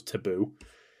 Murnau's Taboo.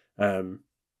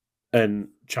 And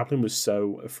Chaplin was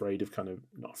so afraid of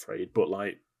not afraid, but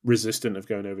like resistant of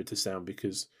going over to sound,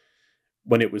 because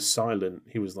when it was silent,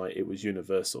 he was like, it was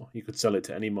universal. You could sell it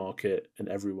to any market and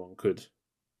everyone could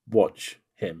watch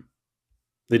him.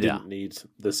 They didn't need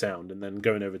the sound. And then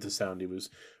going over to sound, he was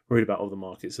worried about other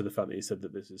markets. So the fact that he said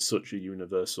that this is such a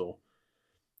universal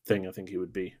thing, I think he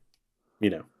would be,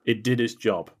 it did its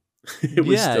job. It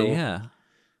was still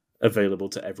available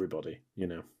to everybody,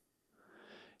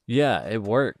 Yeah, it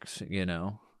works,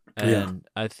 And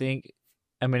I think,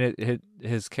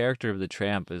 his character of the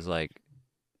tramp is like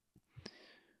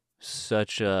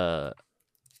such a...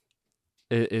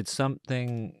 It's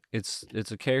something. It's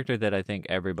a character that I think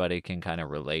everybody can kind of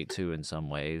relate to in some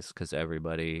ways, because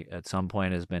everybody at some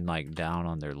point has been like down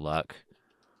on their luck,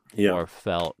 or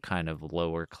felt kind of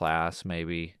lower class,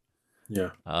 maybe.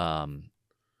 Yeah.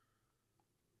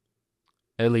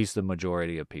 At least the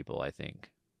majority of people, I think,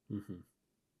 mm-hmm.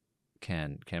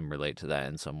 can relate to that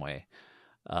in some way.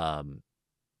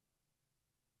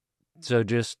 So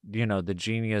just the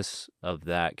genius of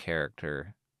that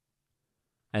character.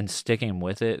 And sticking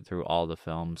with it through all the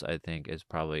films, I think, is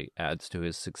probably adds to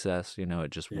his success.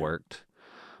 It just worked.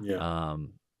 Yeah.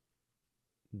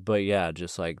 But yeah,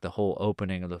 just like the whole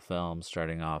opening of the film,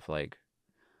 starting off like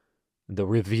the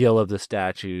reveal of the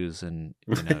statues, and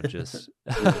just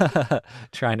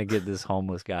trying to get this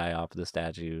homeless guy off the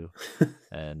statue,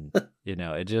 and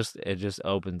it just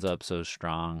opens up so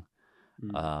strong.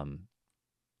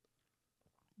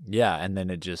 Yeah, and then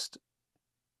it just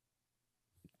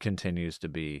continues to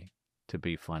be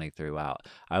funny throughout.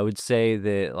 I would say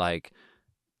that like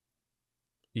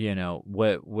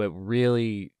what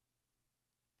really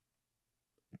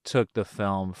took the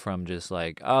film from just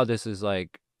like, oh, this is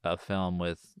like a film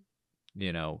with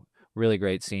really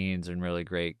great scenes and really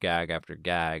great gag after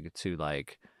gag, to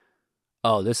like,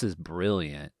 oh, this is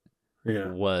brilliant,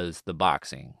 was the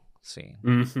boxing scene.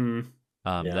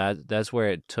 Mm-hmm. That's where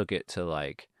it took it to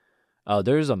like, oh,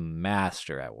 there's a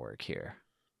master at work here.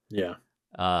 Yeah.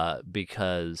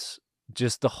 Because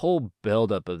just the whole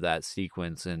buildup of that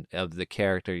sequence and of the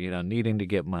character, needing to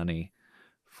get money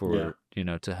for,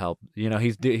 to help,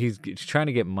 he's trying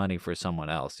to get money for someone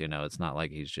else, it's not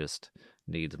like he's just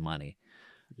needs money.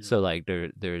 Yeah. So like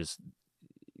there's,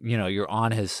 you're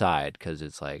on his side, because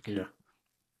it's like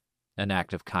an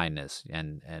act of kindness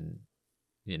and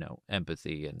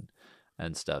empathy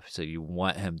and stuff. So you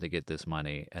want him to get this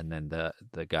money, and then the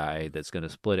guy that's going to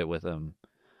split it with him,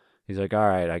 he's like, all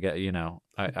right, I get,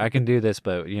 I can do this,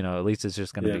 but, at least it's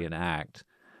just going to be an act,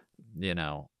 they're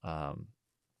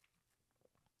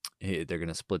going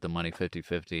to split the money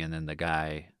 50-50, and then the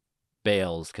guy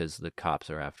bails because the cops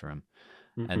are after him.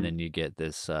 Mm-hmm. And then you get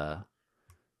this other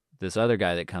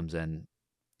guy that comes in,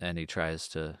 and he tries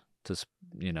to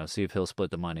see if he'll split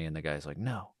the money, and the guy's like,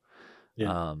 no.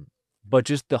 Yeah. But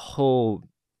just the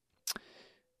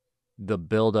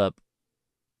build up,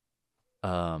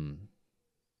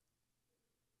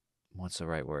 what's the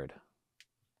right word?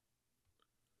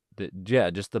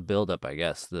 Just the buildup, I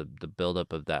guess. The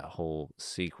buildup of that whole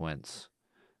sequence.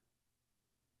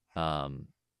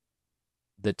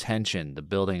 The tension, the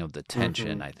building of the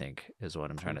tension, mm-hmm. I think, is what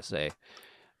I'm trying to say.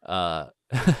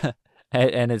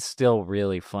 And it's still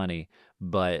really funny,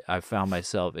 but I found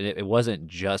myself, it wasn't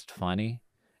just funny.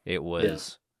 It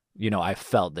was, I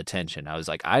felt the tension. I was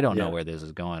like, I don't know where this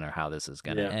is going, or how this is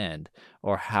going to end,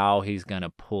 or how he's going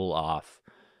to pull off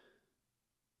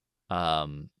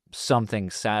something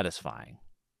satisfying.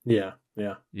 Yeah.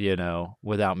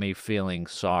 Without me feeling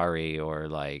sorry or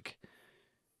like,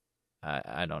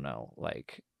 I don't know,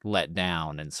 like let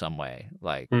down in some way.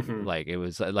 Like, mm-hmm. like it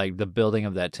was like the building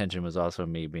of that tension was also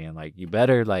me being like, you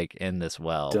better like end this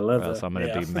well, deliver, or else I'm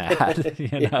gonna be mad,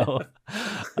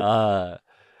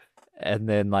 and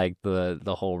then like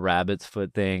the whole rabbit's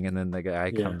foot thing, and then the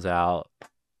guy comes out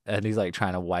and he's like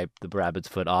trying to wipe the rabbit's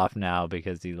foot off now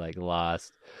because he like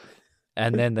lost.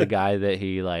 And then the guy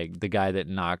that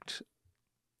knocked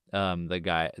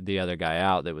the other guy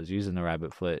out that was using the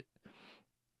rabbit foot,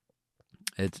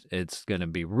 it's going to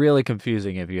be really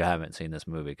confusing if you haven't seen this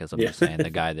movie, because I'm just saying the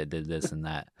guy that did this and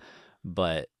that.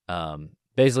 But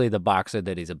basically the boxer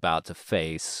that he's about to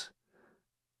face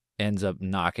ends up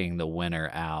knocking the winner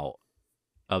out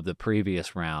of the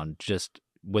previous round just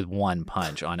with one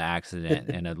punch on accident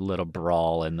in a little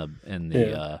brawl in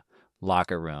the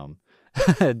locker room,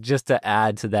 just to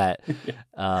add to that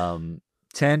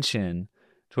tension,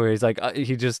 to where he's like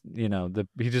he just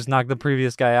knocked the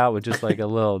previous guy out with just like a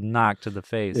little knock to the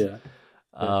face.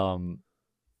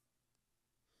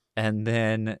 And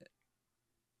then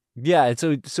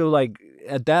so like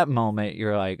at that moment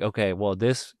you're like, okay, well,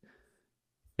 this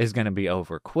is going to be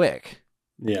over quick.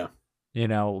 Yeah.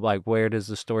 Like, where does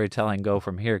the storytelling go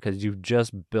from here? Because you've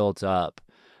just built up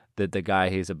that the guy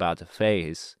he's about to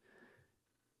face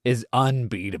is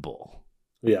unbeatable.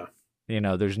 Yeah.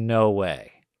 There's no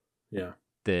way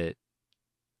that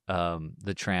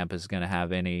the Tramp is going to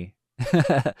have any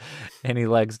any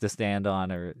legs to stand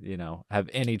on, or have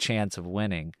any chance of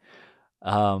winning.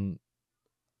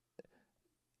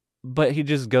 But he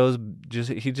goes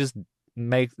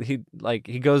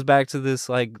back to this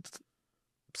like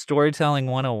storytelling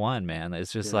 101, man.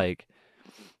 It's just like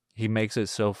he makes it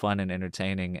so fun and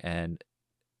entertaining, and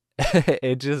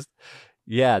it just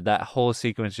that whole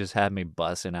sequence just had me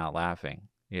busting out laughing.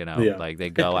 Like they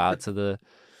go out to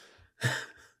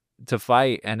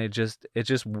fight, and it's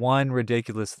just one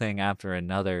ridiculous thing after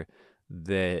another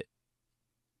that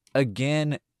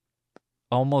again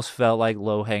almost felt like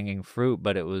low-hanging fruit,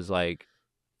 but it was like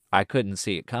I couldn't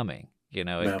see it coming.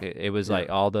 It was like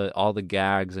all the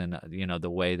gags and the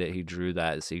way that he drew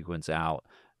that sequence out,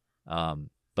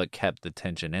 but kept the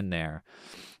tension in there,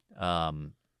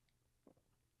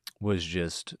 was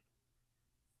just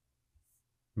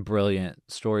brilliant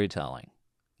storytelling.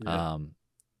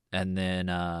 And then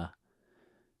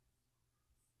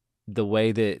the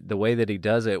way that he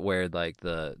does it, where like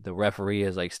the referee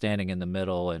is like standing in the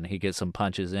middle and he gets some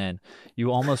punches in,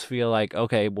 you almost feel like,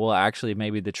 okay, well, actually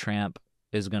maybe the Tramp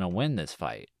is going to win this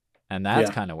fight. And that's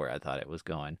kind of where I thought it was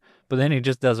going. But then he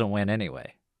just doesn't win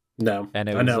anyway. No. And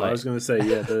I know. Like, I was going to say,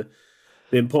 the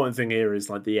important thing here is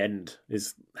like the end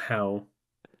is how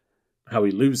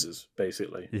he loses,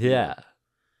 basically. Yeah.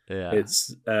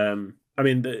 It's I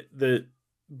mean, the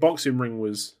boxing ring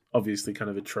was obviously kind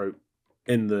of a trope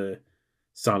in the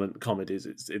silent comedies.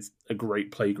 It's a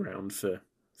great playground for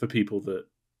people that,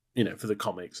 for the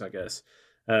comics, I guess.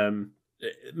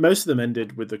 Most of them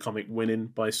ended with the comic winning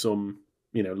by some,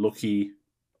 lucky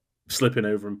slipping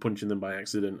over and punching them by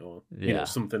accident, or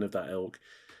something of that ilk.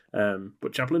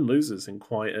 But Chaplin loses in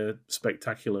quite a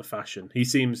spectacular fashion. He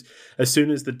seems, as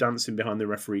soon as the dancing behind the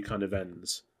referee kind of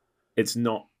ends, it's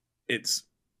not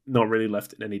really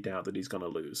left in any doubt that he's going to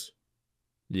lose.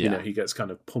 Yeah. He gets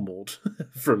kind of pummeled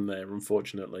from there,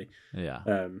 unfortunately.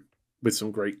 Yeah. With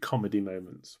some great comedy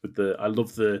moments. I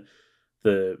love the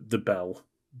bell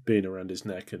being around his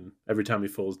neck, and every time he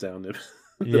falls down, the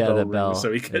bell rings,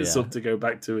 so he gets up to go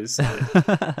back to his side.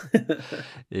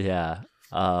 Yeah.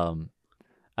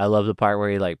 I love the part where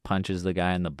he like punches the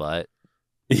guy in the butt.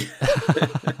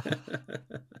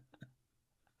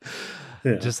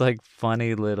 Just like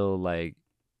funny little, like,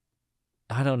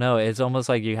 I don't know. It's almost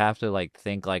like you have to like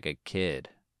think like a kid.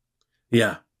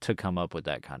 Yeah. To come up with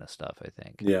that kind of stuff, I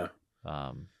think. Yeah.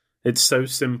 It's so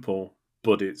simple,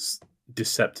 but it's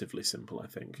deceptively simple, I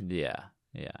think. Yeah.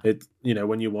 Yeah. It,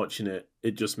 when you're watching it,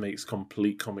 it just makes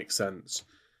complete comic sense.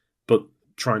 But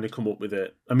trying to come up with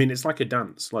it, I mean, it's like a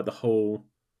dance. Like the whole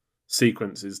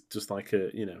sequence is just like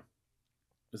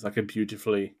it's like a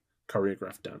beautifully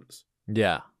choreographed dance.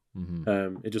 Yeah.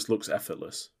 Mm-hmm. It just looks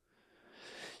effortless.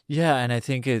 Yeah, and I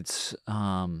think it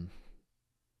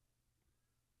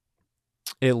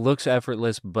looks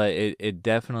effortless, but it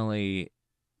definitely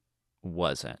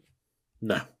wasn't.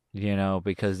 No.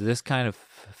 Because this kind of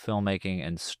filmmaking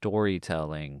and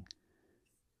storytelling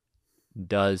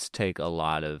does take a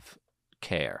lot of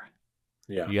care.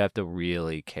 Yeah. You have to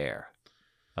really care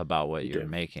about what you're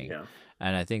making. Yeah.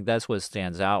 And I think that's what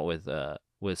stands out with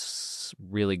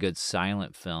really good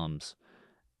silent films,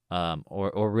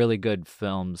 or really good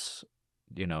films,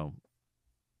 they don't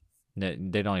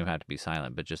even have to be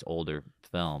silent, but just older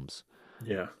films.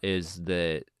 Yeah. Is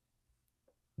that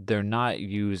they're not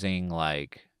using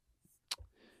like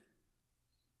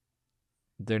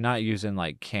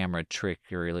camera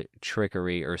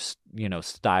trickery or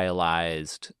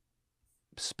stylized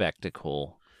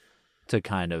spectacle to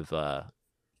kind of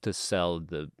to sell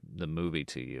the movie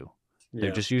to you. Yeah.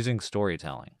 They're just using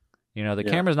storytelling. The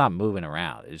camera's not moving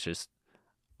around. It's just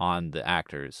on the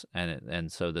actors,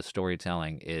 and so the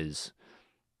storytelling is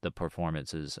the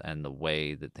performances and the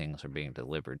way that things are being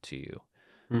delivered to you.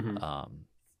 Mm-hmm.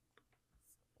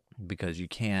 Because you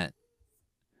can't,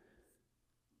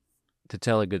 to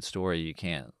tell a good story, you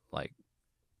can't, like,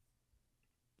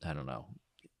 I don't know,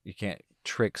 you can't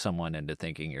trick someone into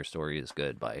thinking your story is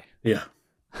good by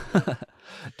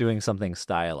doing something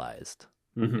stylized,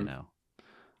 you know.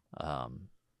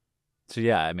 So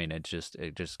yeah, I mean, it just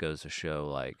goes to show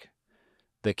like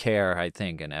the care, I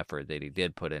think, and effort that he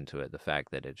did put into it. The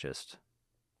fact that it just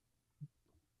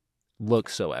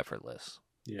looks so effortless,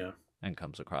 yeah, and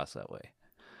comes across that way.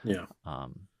 Yeah.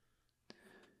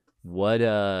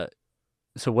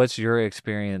 So what's your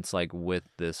experience like with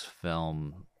this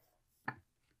film?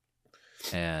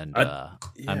 And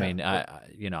I mean,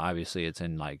 you know, obviously it's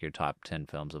in like your top 10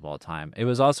 films of all time. It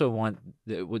was also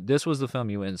this was the film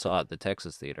you went and saw at the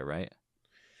Texas Theater, right?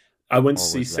 I went to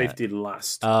see Safety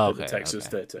Last at the Texas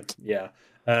Theater. Yeah.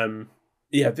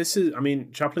 Yeah, this is, I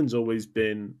mean, Chaplin's always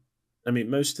been, I mean,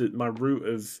 most of my root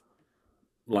of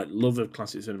like love of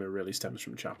classic cinema really stems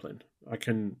from Chaplin. I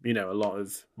can, you know, a lot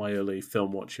of my early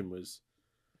film watching was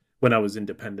when I was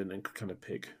independent and could kind of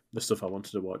pick the stuff I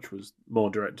wanted to watch was more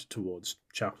directed towards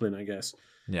Chaplin, I guess.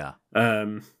 Yeah.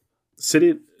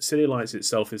 City Lights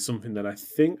itself is something that I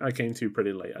think I came to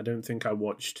pretty late. I don't think I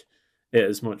watched it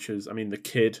as much as, I mean, The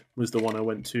Kid was the one I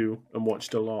went to and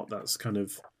watched a lot. That's kind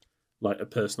of like a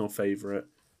personal favorite.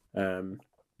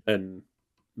 And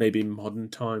maybe Modern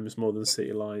Times more than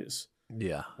City Lights.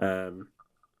 Yeah.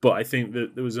 But I think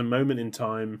that there was a moment in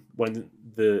time when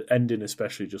the ending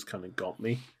especially just kind of got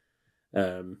me.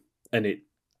 And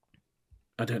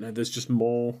I don't know, there's just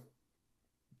more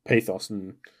pathos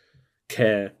and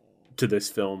care to this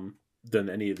film than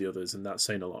any of the others, and that's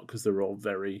saying a lot because they're all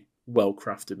very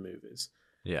well-crafted movies.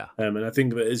 Yeah. And I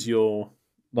think that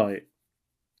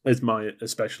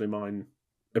especially mine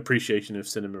appreciation of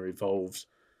cinema evolved,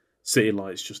 City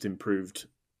Lights just improved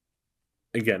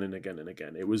again and again and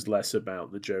again. It was less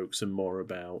about the jokes and more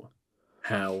about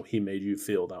how he made you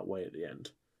feel that way at the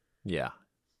end. Yeah.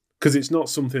 Because it's not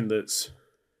something that's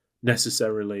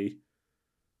necessarily...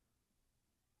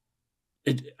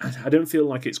 I don't feel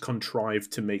like it's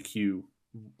contrived to make you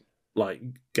like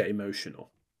get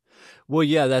emotional. Well,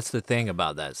 yeah, that's the thing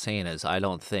about that scene is I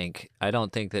don't think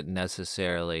that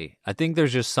necessarily. I think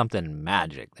there's just something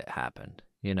magic that happened.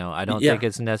 You know, I don't think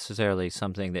it's necessarily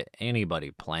something that anybody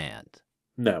planned.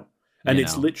 No, and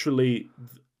it's literally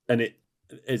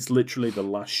the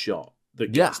last shot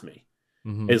that gets me.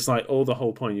 Mm-hmm. It's like the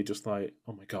whole point. You're just like,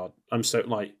 oh my god, I'm so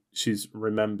like she's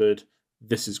remembered.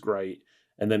 This is great.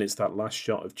 And then it's that last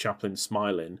shot of Chaplin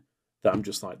smiling that I'm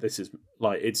just like, this is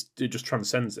like, it just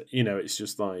transcends it. You know, it's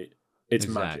just like, it's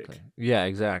magic. Yeah,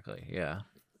 exactly. Yeah.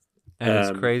 And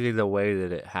it's crazy the way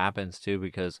that it happens too,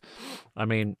 because I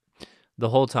mean, the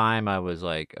whole time I was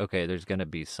like, okay, there's going to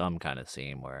be some kind of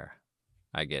scene where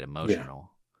I get emotional.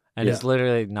 Yeah. And it's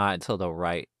literally not until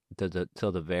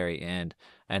till the very end.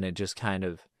 And it just kind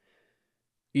of,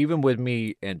 even with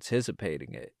me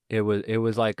anticipating it, it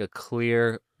was like a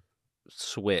clear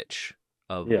switch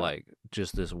of like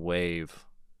just this wave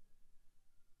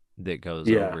that goes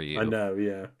over you. I know,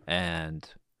 yeah. And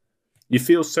you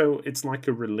feel it's like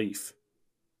a relief.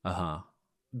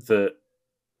 That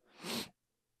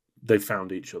they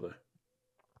found each other.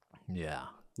 Yeah.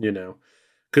 You know,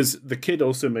 because The Kid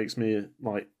also makes me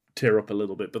like tear up a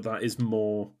little bit, but that's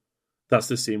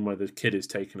the scene where the kid is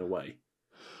taken away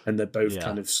and they're both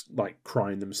kind of like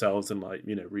crying themselves and like,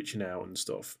 you know, reaching out and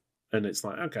stuff. And it's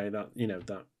like, okay, that, you know,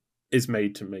 that is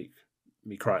made to make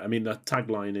me cry. I mean, the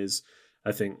tagline is,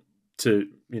 I think,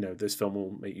 this film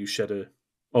will make you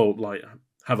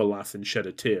have a laugh and shed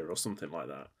a tear or something like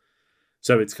that.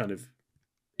 So it's kind of,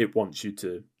 it wants you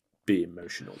to be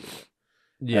emotional with it.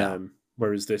 Yeah.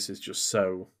 Whereas this is just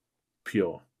so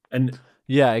pure. And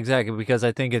yeah, exactly. Because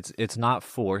I think it's not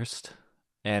forced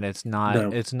and it's not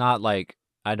like,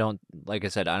 like I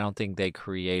said, I don't think they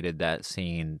created that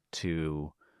scene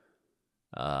to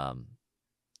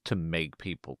make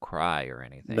people cry or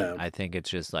anything. No. I think it's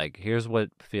just like, here's what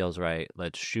feels right.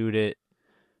 Let's shoot it.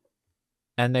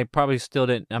 And they probably still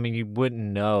didn't. I mean, you wouldn't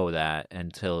know that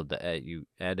until you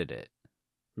edit it.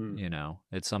 You know,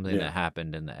 it's something that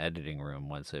happened in the editing room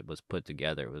once it was put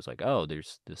together. It was like, oh,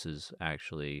 this is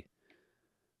actually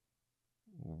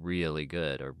really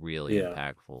good or really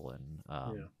impactful, and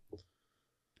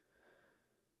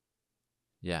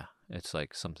it's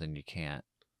like something you can't.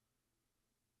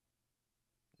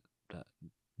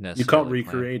 You can't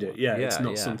recreate it. Yeah, it's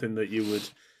not something that you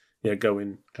would go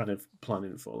in kind of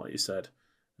planning for, like you said.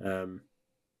 And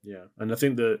I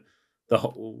think that the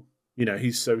whole, you know,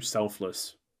 he's so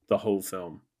selfless the whole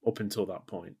film up until that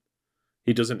point.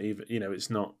 He doesn't even, you know, it's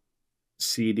not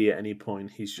seedy at any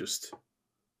point. He's just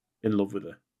in love with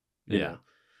her. You know?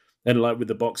 And like with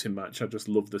the boxing match, I just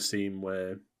love the scene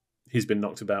where he's been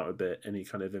knocked about a bit and he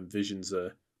kind of envisions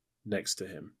her next to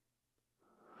him.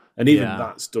 And even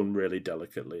that's done really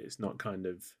delicately. It's not kind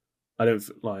of, I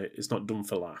don't like it's not done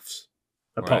for laughs.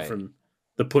 Apart from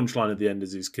the punchline at the end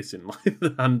is he's kissing like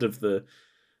the hand of the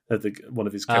one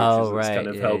of his coaches that's kind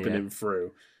of helping him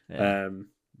through. Yeah.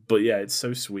 But yeah, it's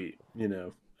so sweet, you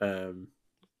know. I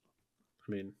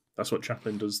mean, that's what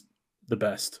Chaplin does the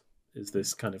best, is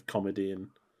this kind of comedy and,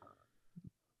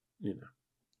 you know,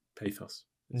 pathos.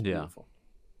 It's beautiful.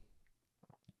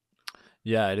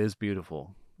 Yeah, it is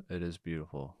beautiful. It is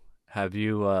beautiful. Have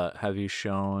you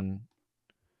shown,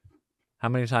 how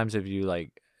many times have you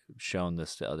like shown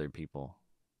this to other people?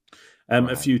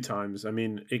 A few times. I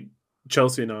mean,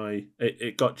 Chelsea and I,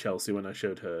 it got Chelsea when I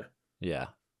showed her. Yeah.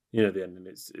 You know, the end, and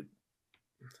it's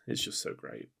just so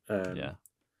great. Yeah.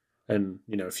 And,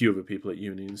 you know, a few other people at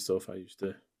uni and stuff, I used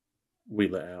to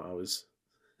wheel it out. I was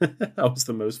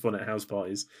the most fun at house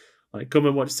parties. Like, come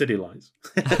and watch City Lights.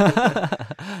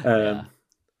 Yeah.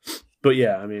 But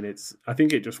yeah, I mean, I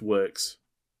think it just works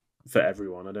for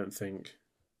everyone. I don't think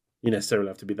you necessarily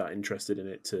have to be that interested in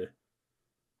it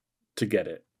to get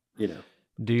it, you know.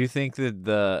 Do you think that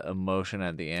the emotion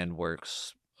at the end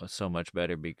works so much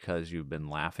better because you've been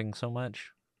laughing so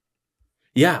much?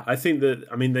 Yeah, I think that,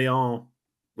 I mean, they are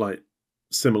like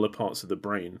similar parts of the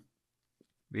brain.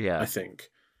 Yeah. I think.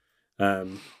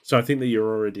 So I think that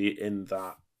you're already in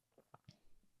that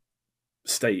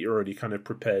state. You're already kind of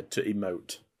prepared to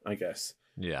emote, I guess.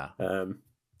 Yeah.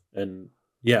 And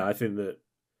yeah, I think that,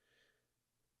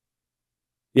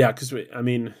 yeah, because I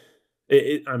mean,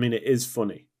 it is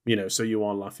funny, you know, so you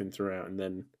are laughing throughout and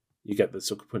then you get the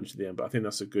sucker punch at the end. But I think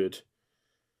that's a good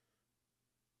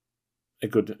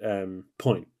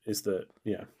point, is that,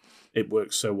 yeah, it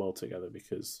works so well together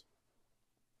because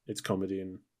it's comedy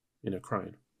and, you know,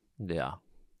 crying. Yeah.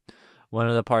 One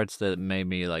of the parts that made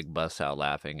me like bust out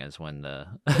laughing is when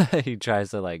he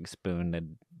tries to like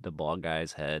spoon the bald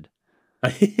guy's head.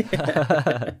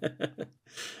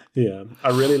 Yeah.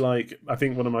 I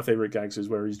think one of my favorite gags is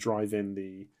where he's driving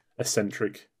the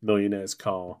eccentric millionaire's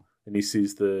car and he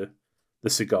sees the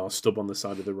cigar stub on the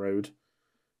side of the road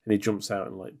and he jumps out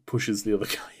and like pushes the other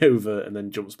guy over and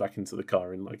then jumps back into the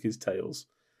car in like his tails.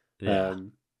 Yeah.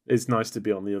 It's nice to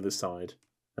be on the other side.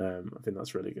 I think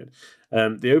that's really good.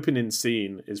 The opening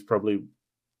scene is probably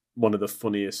one of the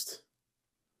funniest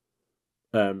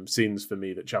scenes for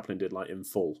me that Chaplin did, like in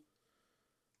full.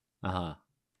 Uh-huh.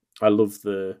 I love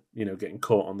the, you know, getting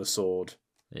caught on the sword.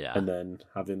 Yeah. And then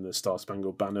having the Star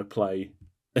Spangled Banner play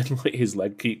and like his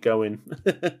leg keep going.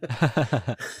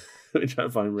 Which I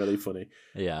find really funny.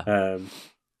 Yeah. And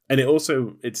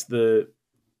it's the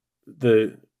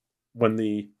when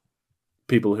the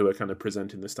people who are kind of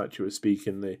presenting the statue are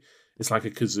speaking, it's like a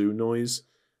kazoo noise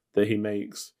that he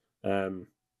makes,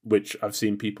 which I've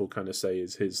seen people kind of say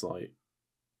is his like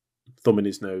thumbing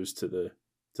his nose to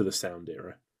the sound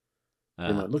era.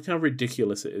 And like, look how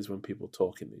ridiculous it is when people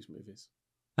talk in these movies.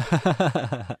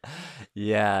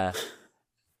 Yeah.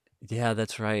 Yeah,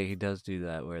 that's right. He does do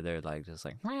that where they're like just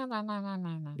like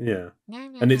yeah.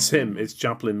 And it's him. It's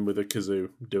Chaplin with a kazoo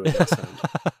doing that sound.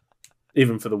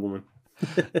 Even for the woman.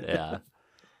 Yeah.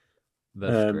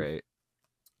 That's great.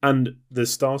 And the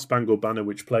Star Spangled Banner,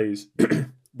 which plays,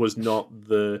 was not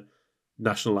the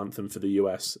national anthem for the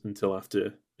US until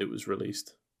after it was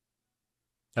released.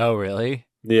 Oh, really?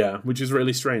 Yeah, which is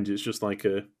really strange. It's just like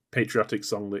a patriotic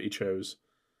song that he chose.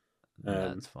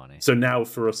 That's funny. So now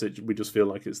for us, we just feel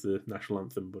like it's the national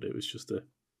anthem, but it was just a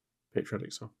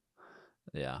patriotic song.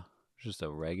 Yeah, just a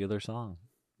regular song.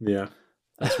 Yeah,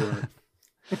 that's right.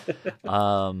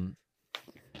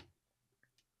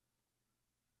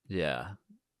 Yeah,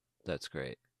 that's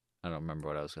great. I don't remember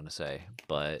what I was going to say,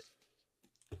 but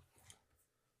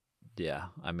yeah,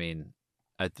 I mean,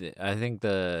 I think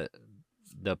the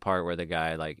part where the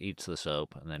guy like eats the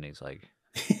soap and then he's like,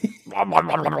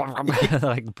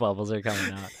 like bubbles are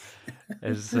coming out.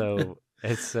 It's so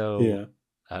yeah.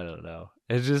 I don't know.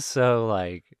 It's just so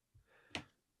like,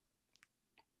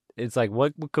 it's like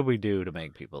what could we do to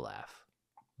make people laugh?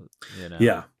 You know?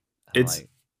 Yeah, it's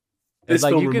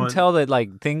like you can tell that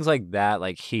like things like that,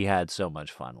 like he had so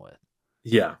much fun with.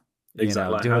 Yeah,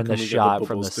 exactly. You know, doing the shot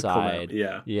from the side.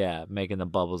 Yeah, making the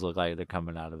bubbles look like they're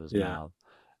coming out of his mouth.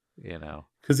 You know,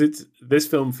 because this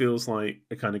film feels like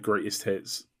a kind of greatest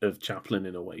hits of Chaplin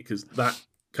in a way, because that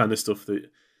kind of stuff that,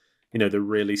 you know, the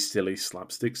really silly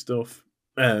slapstick stuff,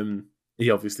 he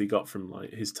obviously got from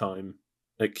like his time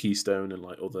at Keystone and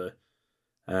like other,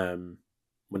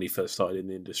 when he first started in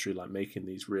the industry, like making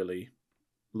these really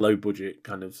low budget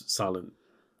kind of silent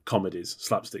comedies,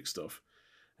 slapstick stuff.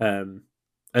 And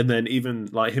then even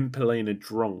like him playing a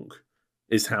drunk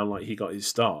is how like he got his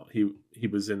start. He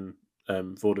was in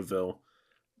vaudeville,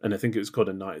 and I think it was called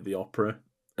A Night at the Opera,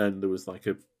 and there was like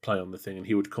a play on the thing, and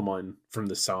he would come on from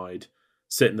the side,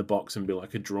 sit in the box, and be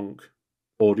like a drunk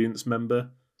audience member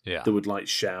that would like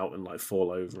shout and like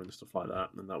fall over and stuff like that.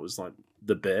 And that was like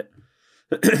the bit.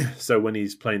 So when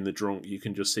he's playing the drunk, you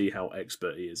can just see how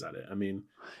expert he is at it. I mean,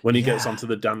 when he gets onto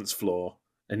the dance floor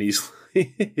and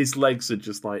his legs are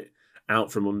just like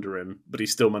out from under him, but he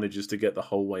still manages to get the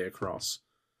whole way across.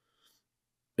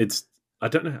 I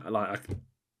don't know.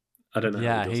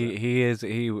 Yeah,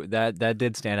 that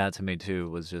did stand out to me too.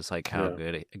 Was just like how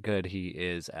good he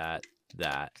is at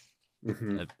that,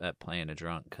 at playing a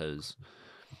drunk, because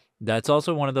that's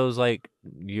also one of those like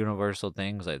universal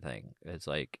things. I think it's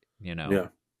like, you know,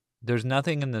 there's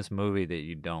nothing in this movie that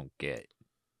you don't get,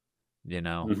 you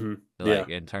know, like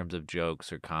in terms of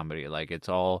jokes or comedy. Like it's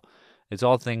all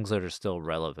things that are still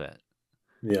relevant.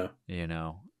 Yeah, you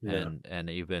know, and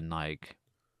even like,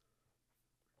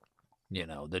 you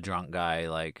know, the drunk guy,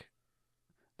 like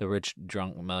the rich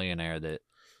drunk millionaire that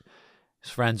is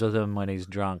friends with him when he's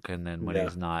drunk, and then when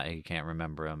he's not, he can't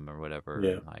remember him or whatever.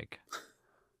 Yeah. Like,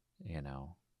 you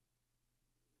know,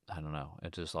 I don't know.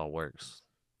 It just all works.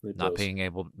 It not does.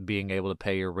 being able to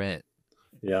pay your rent.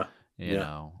 Yeah. You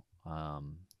know, I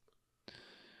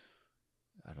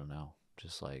don't know.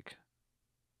 Just like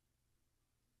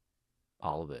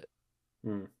all of it.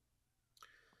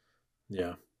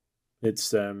 Yeah.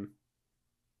 It's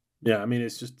yeah, I mean,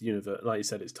 it's just like you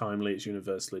said, it's timely, it's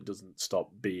universal, it doesn't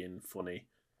stop being funny.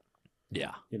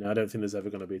 Yeah. You know, I don't think there's ever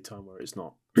going to be a time where it's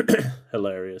not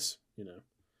hilarious, you know.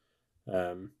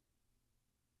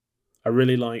 I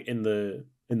really like in the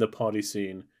party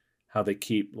scene how they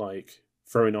keep like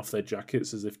throwing off their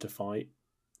jackets as if to fight.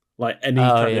 Like any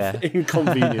kind of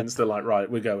inconvenience, they're like, right,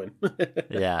 we're going.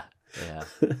 Yeah.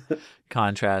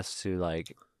 Contrast to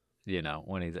like, you know,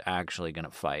 when he's actually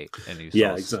gonna fight and he's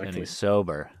exactly. And he's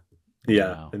sober. Yeah, you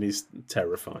know? And he's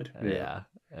terrified. Yeah.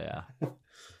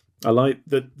 I like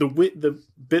the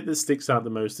bit that sticks out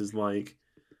the most is like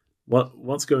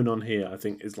what's going on here. I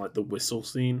think is like the whistle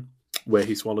scene where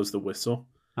he swallows the whistle.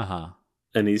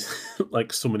 And he's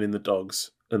like summoning the dogs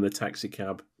and the taxi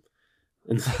cab,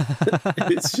 and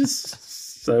it's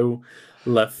just so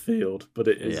left field. But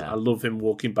it is. Yeah. I love him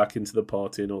walking back into the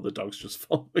party and all the dogs just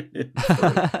following him.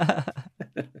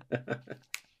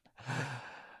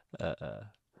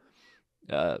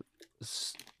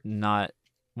 Not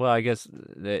well. I guess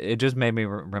it just made me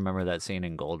remember that scene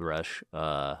in Gold Rush,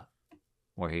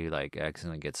 where he like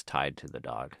accidentally gets tied to the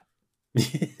dog.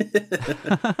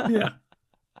 Yeah.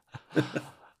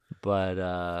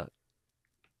 But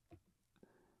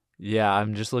yeah,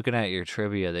 I'm just looking at your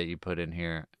trivia that you put in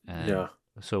here. And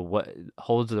so what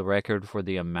holds the record for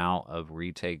the amount of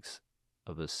retakes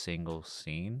of a single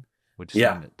scene? Which is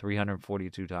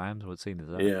 342 times? What scene is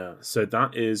that? Yeah, so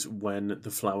that is when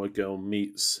the flower girl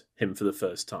meets him for the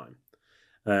first time.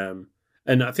 And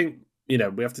I think, you know,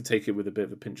 we have to take it with a bit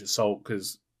of a pinch of salt,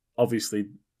 because obviously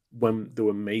when they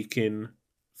were making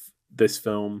this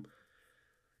film,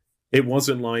 it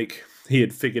wasn't like he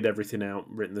had figured everything out,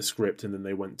 written the script, and then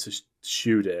they went to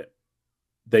shoot it.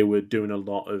 They were doing a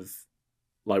lot of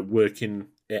like working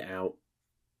it out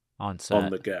on set, on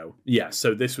the go. Yeah,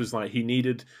 so this was like he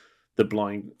needed the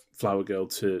blind flower girl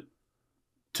to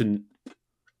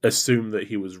assume that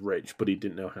he was rich, but he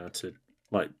didn't know how to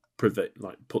put that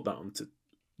onto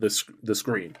the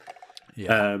screen.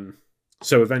 Yeah.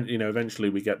 So eventually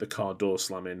we get the car door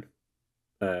slamming,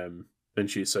 and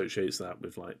she associates that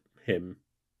with like him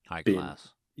high class.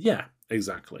 Yeah,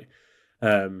 exactly.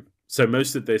 So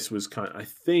most of this was I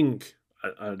think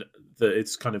that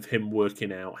it's kind of him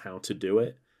working out how to do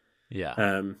it.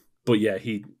 Yeah. But yeah,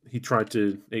 he tried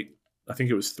to. I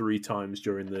think it was 3 times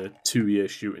during the 2-year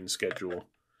shooting schedule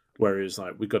where he was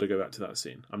like, "We got to go back to that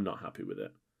scene. I'm not happy with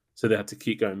it." So they had to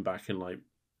keep going back and like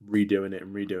redoing it,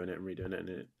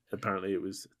 and apparently it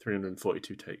was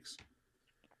 342 takes.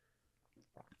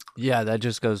 Yeah, that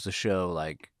just goes to show,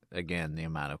 like, again, the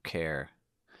amount of care.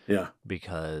 Yeah.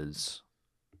 Because,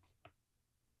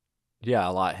 yeah,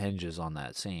 a lot hinges on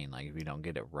that scene. Like, if you don't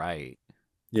get it right,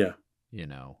 yeah, you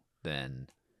know, then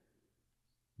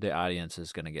the audience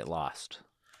is going to get lost.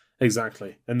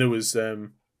 Exactly. And there's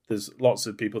lots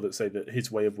of people that say that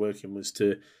his way of working was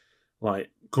to, like,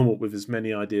 come up with as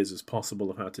many ideas as possible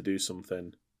of how to do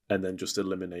something and then just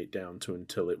eliminate down to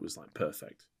until it was, like,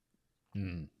 perfect.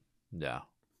 Yeah.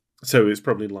 So it's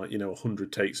probably like,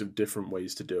 100 takes of different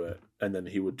ways to do it. And then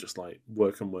he would just like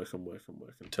work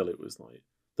until it was like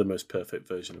the most perfect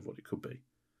version of what it could be.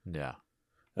 Yeah.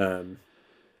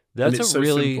 That's it's a so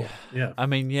really, simple. Yeah. I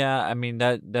mean, yeah, I mean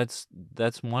that's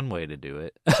one way to do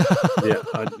it.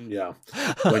 Yeah.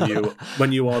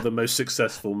 When you are the most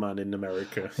successful man in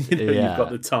America, you've got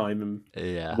the time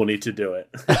and money to do it.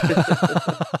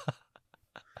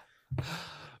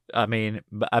 I mean,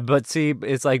 but see,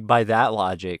 it's like by that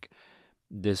logic,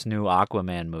 this new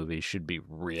Aquaman movie should be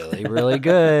really, really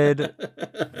good.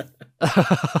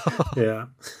 Yeah.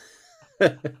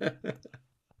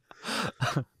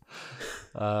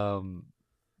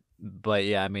 But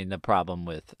yeah, I mean, the problem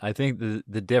with, I think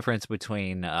the difference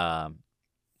between,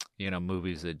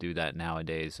 movies that do that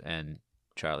nowadays and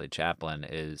Charlie Chaplin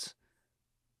is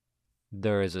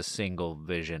there is a single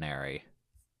visionary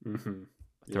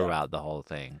throughout the whole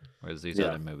thing, whereas these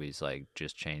other movies like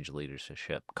just change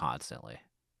leadership constantly.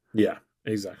 Yeah,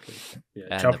 exactly. Yeah,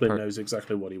 and Chaplin knows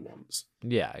exactly what he wants.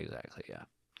 Yeah, exactly. Yeah.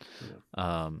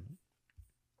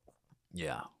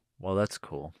 Yeah. Well, that's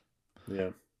cool. Yeah.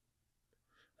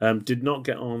 Did not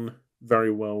get on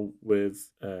very well with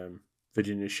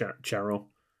Virginia Charrow,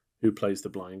 who plays the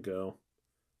blind girl.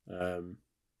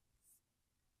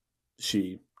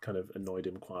 She kind of annoyed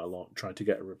him quite a lot, tried to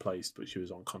get her replaced, but she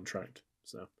was on contract,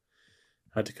 so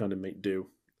had to kind of make do.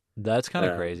 That's kind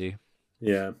of crazy.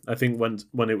 Yeah, I think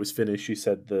when it was finished, she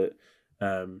said that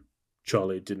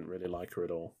Charlie didn't really like her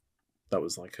at all. That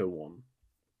was like her one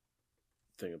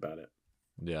thing about it.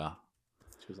 Yeah.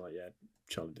 She was like, yeah,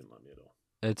 Charlie didn't like me at all.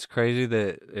 It's crazy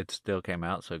that it still came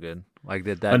out so good. Like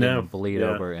that didn't bleed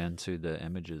over into the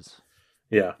images.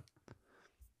 Yeah.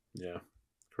 Yeah.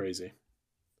 Crazy.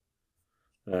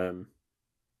 But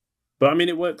I mean,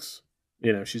 it works.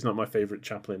 She's not my favorite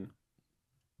Chaplin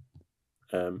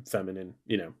feminine,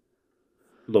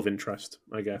 love interest,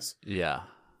 I guess. Yeah.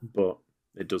 But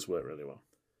it does work really well.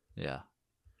 Yeah.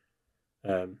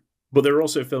 But they were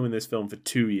also filming this film for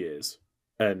 2 years.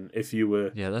 And if you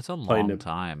were... Yeah, that's a long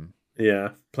time. Yeah,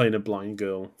 playing a blind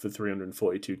girl for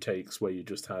 342 takes where you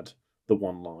just had the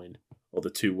one line or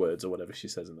the 2 words or whatever she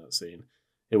says in that scene,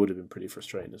 it would have been pretty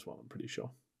frustrating as well, I'm pretty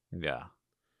sure. Yeah.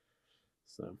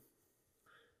 So,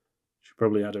 she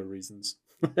probably had her reasons.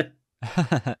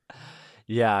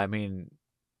 Yeah, I mean,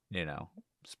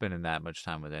 spending that much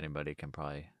time with anybody can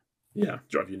probably... Yeah,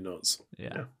 drive you nuts.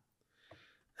 Yeah.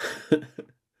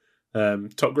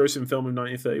 Top grossing film of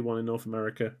 1931 in North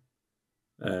America.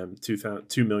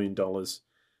 $2 million,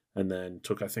 and then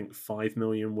took, I think, $5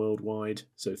 million worldwide,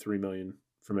 so $3 million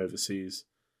from overseas.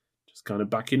 Just kind of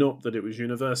backing up that it was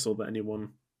universal, that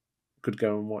anyone could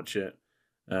go and watch it,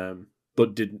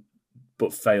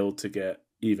 but failed to get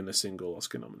even a single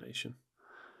Oscar nomination.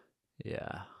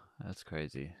 Yeah, that's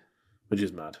crazy. Which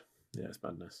is mad. Yeah, it's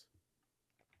madness.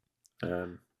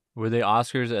 Were the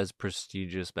Oscars as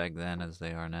prestigious back then as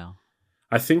they are now?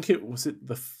 I think it was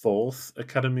the 4th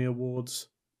Academy Awards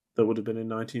that would have been in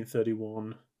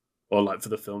 1931, or like for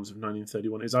the films of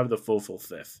 1931. It's either the 4th or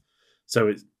 5th.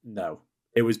 So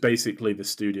it was basically the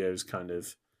studios kind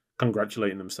of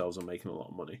congratulating themselves on making a lot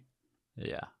of money.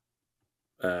 Yeah.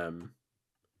 I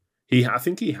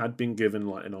think he had been given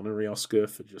like an honorary Oscar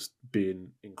for just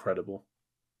being incredible.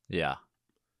 Yeah.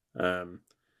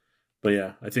 But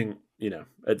yeah, I think,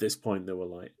 at this point they were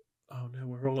like, oh no,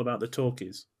 we're all about the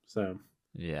talkies. So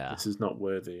yeah, this is not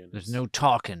worthy. And there's no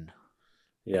talking.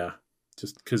 Yeah,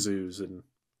 just kazoos and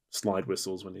slide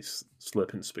whistles when he's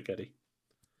slurping spaghetti.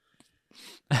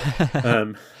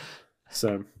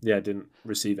 So yeah, didn't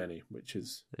receive any, which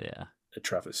is a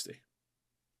travesty.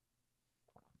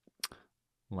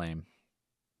 Lame.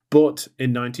 But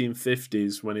in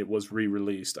 1950s, when it was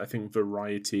re-released, I think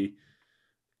Variety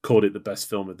called it the best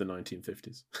film of the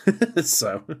 1950s.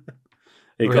 So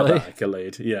it got that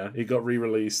accolade. Yeah, it got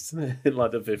re-released in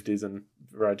like the 50s, and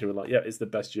Variety were like, yeah, it's the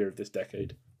best year of this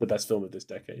decade, the best film of this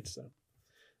decade. So,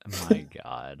 my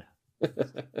God.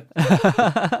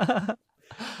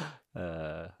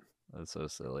 That's so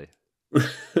silly.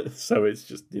 So it's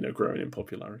just, growing in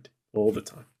popularity all the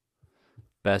time.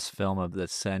 Best film of the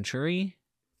century?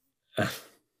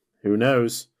 Who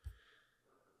knows?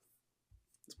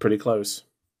 It's pretty close.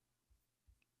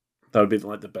 That would be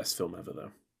like the best film ever,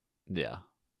 though. Yeah.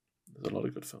 There's a lot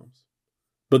of good films.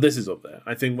 But this is up there.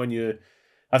 I think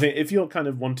if you're kind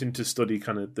of wanting to study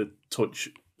kind of the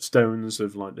touchstones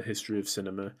of like the history of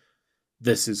cinema,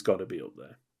 this has got to be up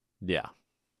there. Yeah.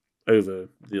 Over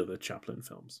the other Chaplin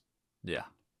films. Yeah.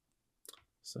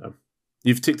 So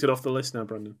you've ticked it off the list now,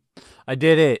 Brandon. I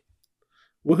did it.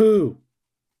 Woohoo!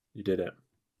 You did it.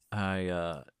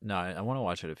 I want to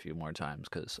watch it a few more times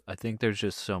because I think there's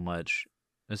just so much,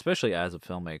 especially as a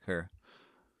filmmaker,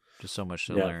 just so much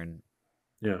to learn.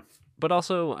 Yeah. But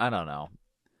also, I don't know.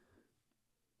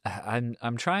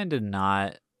 I'm trying to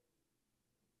not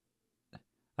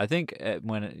I think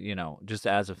when, just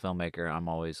as a filmmaker, I'm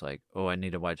always like, oh, I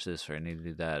need to watch this, or I need to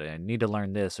do that, I need to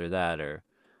learn this or that,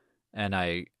 and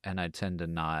I tend to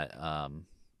not.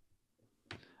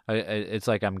 It's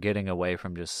like I'm getting away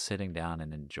from just sitting down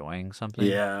and enjoying something.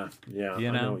 Yeah. I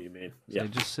know what you mean. So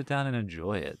just sit down and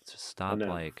enjoy it. Just stop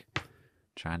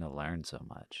trying to learn so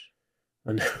much.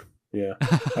 I know. Yeah,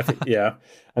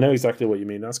 I know exactly what you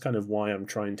mean. That's kind of why I'm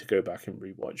trying to go back and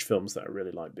rewatch films that I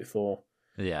really liked before.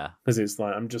 Yeah, because it's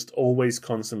like I'm just always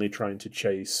constantly trying to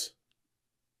chase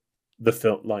the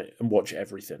film, and watch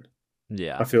everything.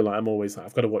 Yeah, I feel like I'm always like,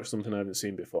 I've got to watch something I haven't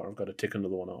seen before. I've got to tick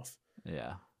another one off.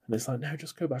 Yeah, and it's like, no,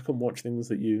 just go back and watch things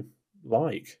that you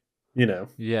like.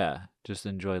 Yeah, just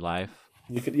enjoy life.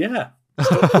 You could,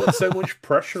 stop putting so much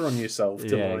pressure on yourself.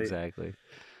 To exactly.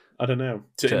 I don't know,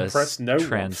 to just impress no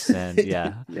transcend, one.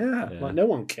 yeah. Like no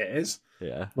one cares.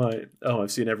 Yeah. Like, oh,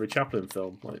 I've seen every Chaplin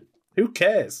film. Like, who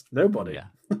cares? Nobody.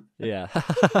 Yeah.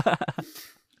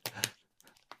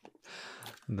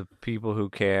 The people who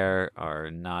care are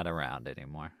not around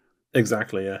anymore.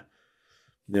 Exactly, yeah.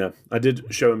 Yeah. I did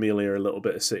show Amelia a little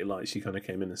bit of City Lights. She kind of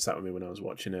came in and sat with me when I was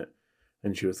watching it.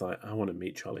 And she was like, I want to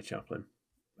meet Charlie Chaplin.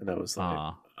 And I was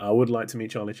like, I would like to meet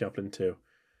Charlie Chaplin too.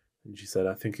 And she said,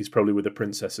 I think he's probably with the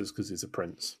princesses because he's a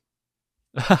prince.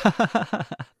 I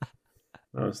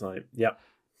was like, yep.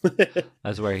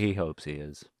 That's where he hopes he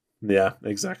is. Yeah,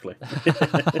 exactly.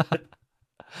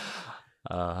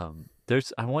 I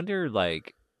wonder,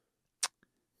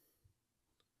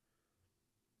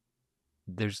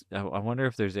 I wonder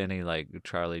if there's any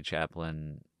Charlie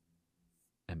Chaplin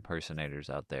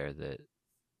impersonators out there that,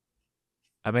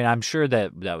 I mean, I'm sure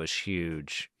that was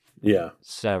huge. Yeah.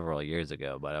 Several years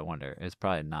ago, but I wonder, it's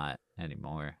probably not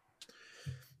anymore.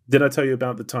 Did I tell you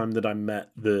about the time that I met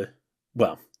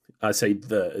I say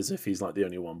the as if he's like the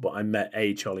only one, but I met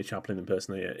a Charlie Chaplin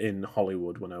impersonator in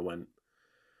Hollywood when I went.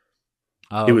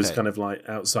 Oh, he was kind of like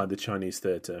outside the Chinese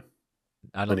theater.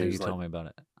 I don't think you told me about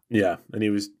it. Yeah, and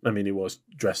he was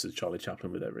dressed as Charlie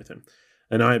Chaplin with everything.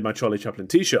 And I had my Charlie Chaplin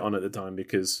t-shirt on at the time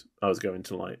because I was going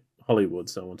to Hollywood,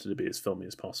 so I wanted to be as filmy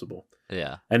as possible.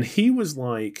 Yeah. And he was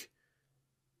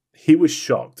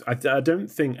shocked. I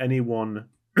don't think anyone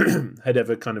had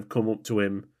ever kind of come up to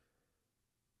him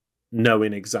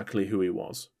knowing exactly who he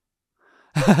was.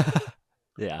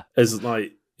 Yeah. As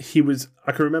he was,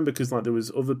 I can remember because there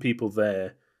was other people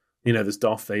there, there's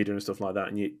Darth Vader and stuff like that,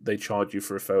 and they charge you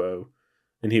for a photo.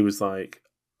 And he was like,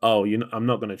 oh, I'm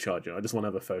not going to charge you. I just want to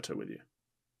have a photo with you.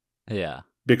 Yeah.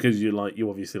 Because you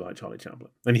obviously like Charlie Chaplin.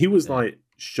 And he was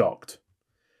shocked.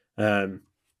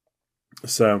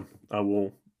 So I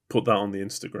will put that on the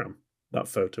Instagram, that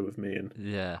photo of me and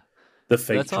the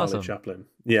fake Charlie Chaplin.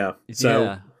 Yeah.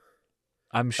 So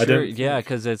I'm sure,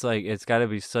 because it's got to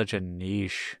be such a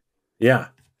niche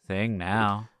thing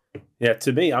now. Yeah,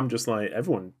 to me, I'm just like,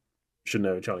 everyone should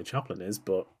know who Charlie Chaplin is,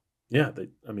 but they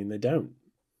don't.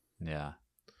 Yeah.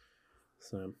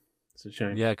 So it's a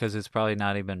shame. Yeah, because it's probably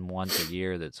not even once a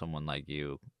year that someone like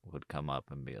you would come up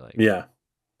and be like, yeah,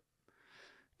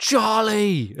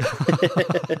 Charlie.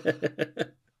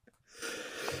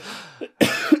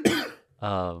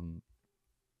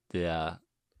 Yeah.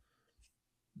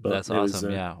 But that's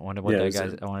awesome. I wonder what that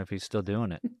guy's. I wonder if he's still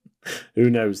doing it.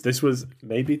 Who knows? This was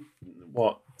maybe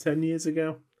 10 years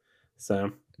ago.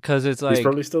 So because it's he's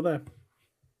probably still there.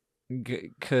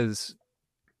 Because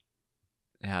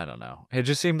I don't know. It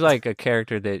just seems like a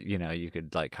character that you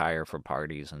could hire for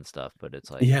parties and stuff. But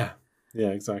it's yeah,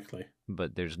 exactly.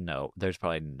 But there's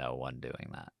probably no one doing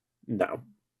that. No,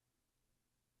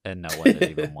 and no one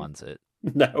that even wants it.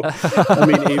 No, I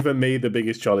mean, even me, the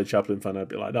biggest Charlie Chaplin fan, I'd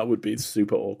be like, that would be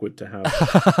super awkward to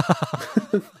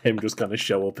have him just kind of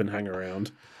show up and hang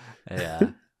around.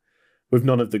 Yeah. With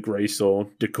none of the grace or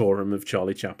decorum of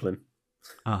Charlie Chaplin.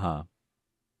 Uh-huh.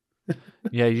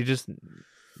 Yeah, you just...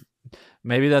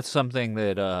 Maybe that's something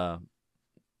that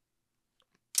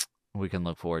we can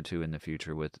look forward to in the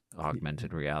future with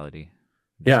augmented reality.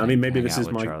 Yeah, I mean, maybe this is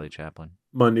Charlie Chaplin.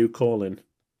 My new calling.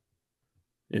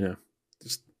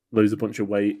 Just lose a bunch of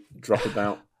weight, drop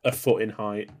about a foot in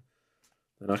height,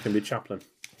 and I can be Chaplin.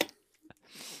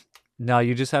 No,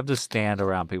 you just have to stand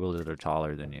around people that are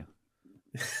taller than you.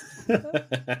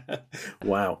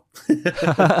 Wow.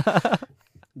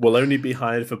 We'll only be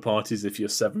hired for parties if you're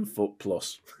 7 foot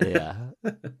plus. Yeah.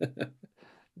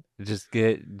 Just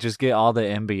get all the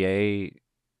NBA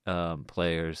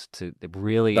players to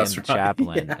really into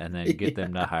Chaplin, and then get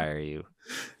them to hire you.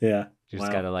 Yeah. Just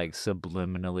gotta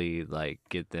subliminally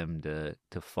get them to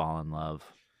fall in love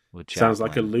with Chaplin. Sounds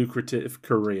like a lucrative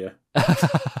career.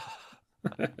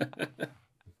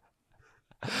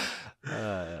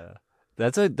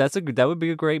 That would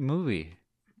be a great movie.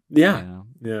 Yeah. You know?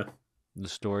 Yeah. The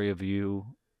story of you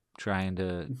trying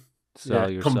to sell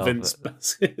yourself. Convince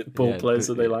basketball players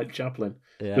that they like Chaplin.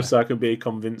 Yeah. Just so I can be a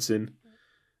convincing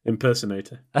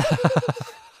impersonator.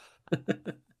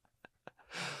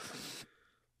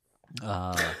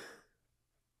 I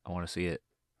want to see it.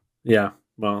 Yeah.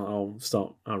 Well,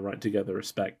 I'll write together a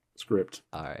spec script.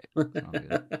 All right.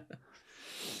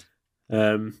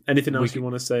 Anything else you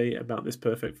want to say about this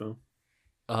perfect film?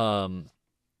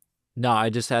 No, I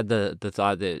just had the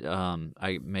thought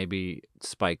that maybe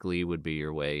Spike Lee would be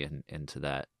your way into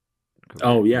that career.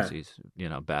 Oh yeah, he's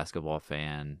basketball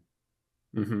fan,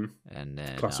 mm-hmm. and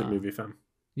then classic movie fan.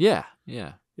 Yeah.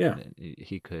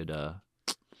 He could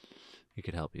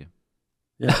help you.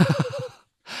 Yeah,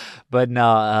 but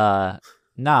no,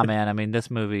 man. I mean,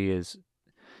 this movie is,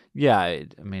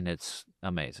 it's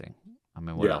amazing. I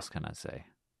mean, what else can I say?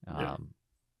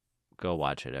 Go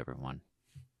watch it, everyone.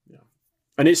 Yeah,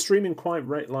 and it's streaming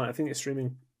I think it's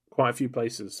streaming quite a few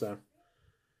places, so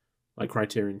like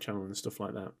Criterion Channel and stuff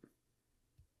like that.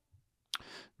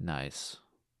 Nice.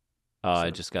 Oh, I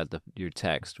just got your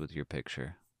text with your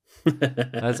picture.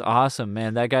 That's awesome,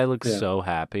 man. That guy looks so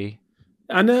happy.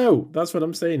 I know. That's what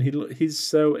I'm saying. He's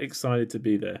so excited to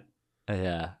be there.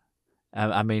 Yeah.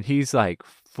 I mean, he's like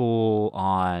full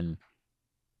on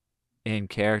in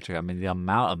character. I mean, the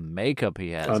amount of makeup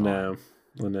he has. I know.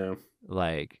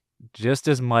 Like, just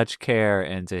as much care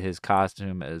into his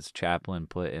costume as Chaplin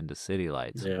put into City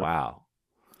Lights. Yeah. Wow.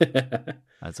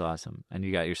 That's awesome. And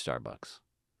you got your Starbucks.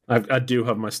 I do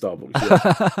have my Starbucks.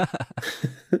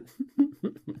 Yeah.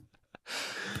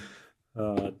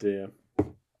 Oh dear.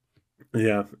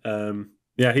 Yeah.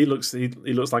 He looks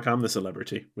like I'm the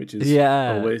celebrity, which is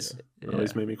always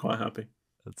made me quite happy.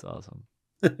 That's awesome.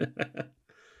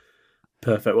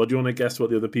 Perfect. Well, do you want to guess what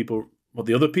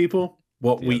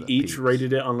we each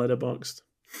rated it on Letterboxd?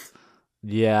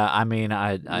 Yeah, I mean,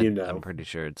 I'm pretty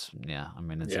sure it's in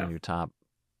your top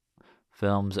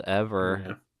films ever.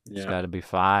 Yeah. It's got to be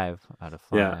 5 out of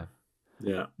 5.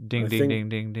 Yeah. Ding, ding,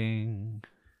 ding.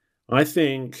 I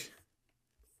think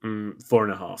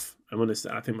 4.5.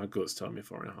 I think my gut's telling me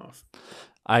 4.5.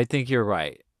 I think you're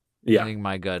right. Yeah. I think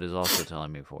my gut is also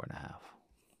telling me 4.5.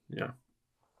 Yeah.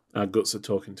 Our guts are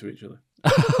talking to each other.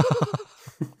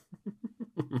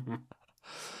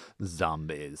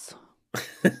 Zombies.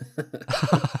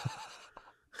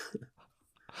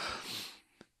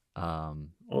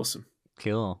 Awesome.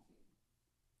 Cool.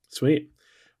 Sweet.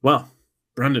 Well,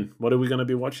 Brandon, what are we going to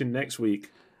be watching next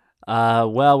week?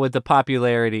 Well, with the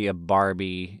popularity of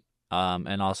Barbie,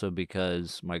 and also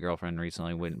because my girlfriend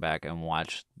recently went back and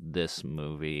watched this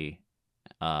movie,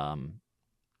 I'm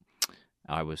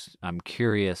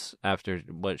curious after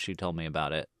what she told me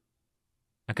about it,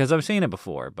 because I've seen it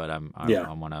before, but I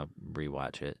want to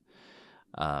rewatch it,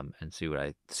 and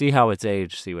see how it's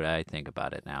aged, see what I think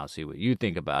about it now, see what you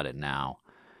think about it now.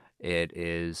 It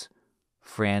is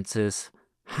Frances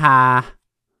Ha.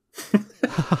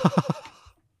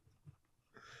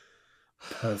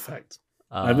 Perfect.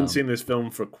 I haven't seen this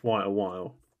film for quite a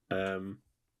while. I'm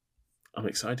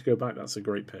excited to go back. That's a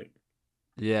great pick.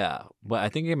 Yeah. Well, I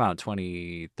think it came out in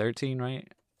 2013, right?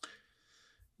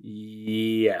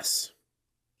 Yes.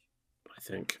 I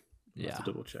think. Yeah. I'll have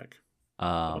to double check.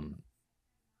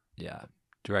 Yeah.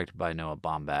 Directed by Noah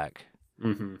Baumbach.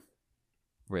 Mm-hmm.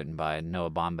 Written by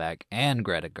Noah Baumbach and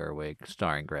Greta Gerwig,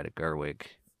 starring Greta Gerwig.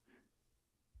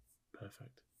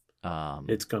 Perfect.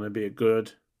 It's going to be a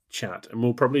good chat, and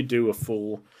we'll probably do a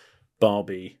full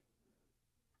Barbie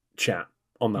chat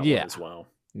on that one as well.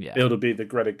 Yeah, it'll be the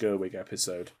Greta Gerwig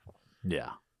episode. Yeah.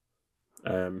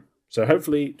 So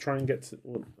hopefully, I'll try and get to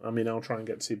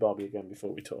see Barbie again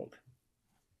before we talk.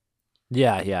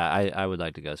 Yeah. I would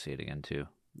like to go see it again too.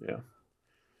 Yeah,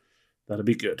 that'll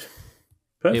be good.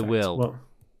 Perfect. It will. Well,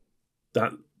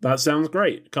 that sounds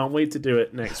great. Can't wait to do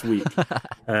it next week.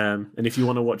 And if you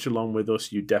want to watch along with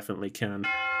us, you definitely can.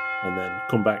 And then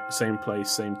come back, same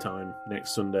place, same time,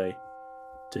 next Sunday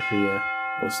to hear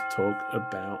us talk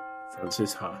about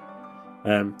Frances Ha.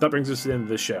 That brings us to the end of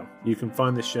the show. You can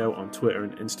find this show on Twitter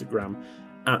and Instagram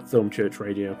at Film Church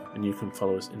Radio, and you can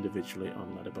follow us individually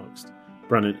on Letterboxd.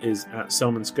 Brandon is at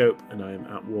Selman Scope, and I am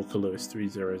at Walker Lewis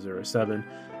 3007,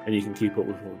 and you can keep up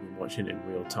with what we've been watching in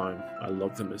real time. I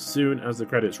log them as soon as the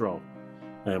credits roll.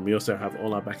 We also have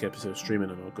all our back episodes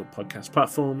streaming on all good podcast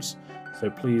platforms, so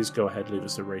please go ahead, leave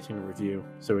us a rating and review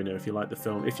so we know if you like the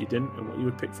film, if you didn't, and what you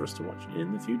would pick for us to watch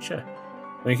in the future.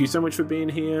 Thank you so much for being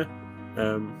here.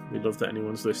 We love that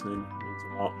anyone's listening. It means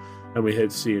a lot. And we hope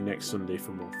to see you next Sunday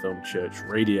for more Film Church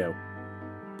Radio.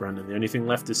 Brandon, the only thing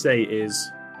left to say is...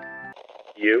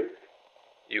 You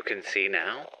can see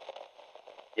now?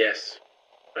 Yes.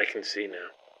 I can see now.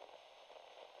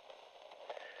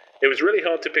 It was really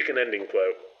hard to pick an ending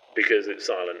quote because it's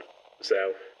silent.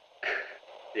 So,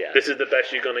 Yeah. This is the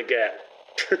best you're gonna get.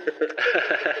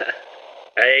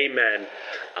 Amen.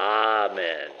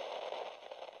 Amen.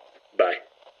 Bye.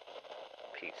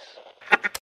 Peace.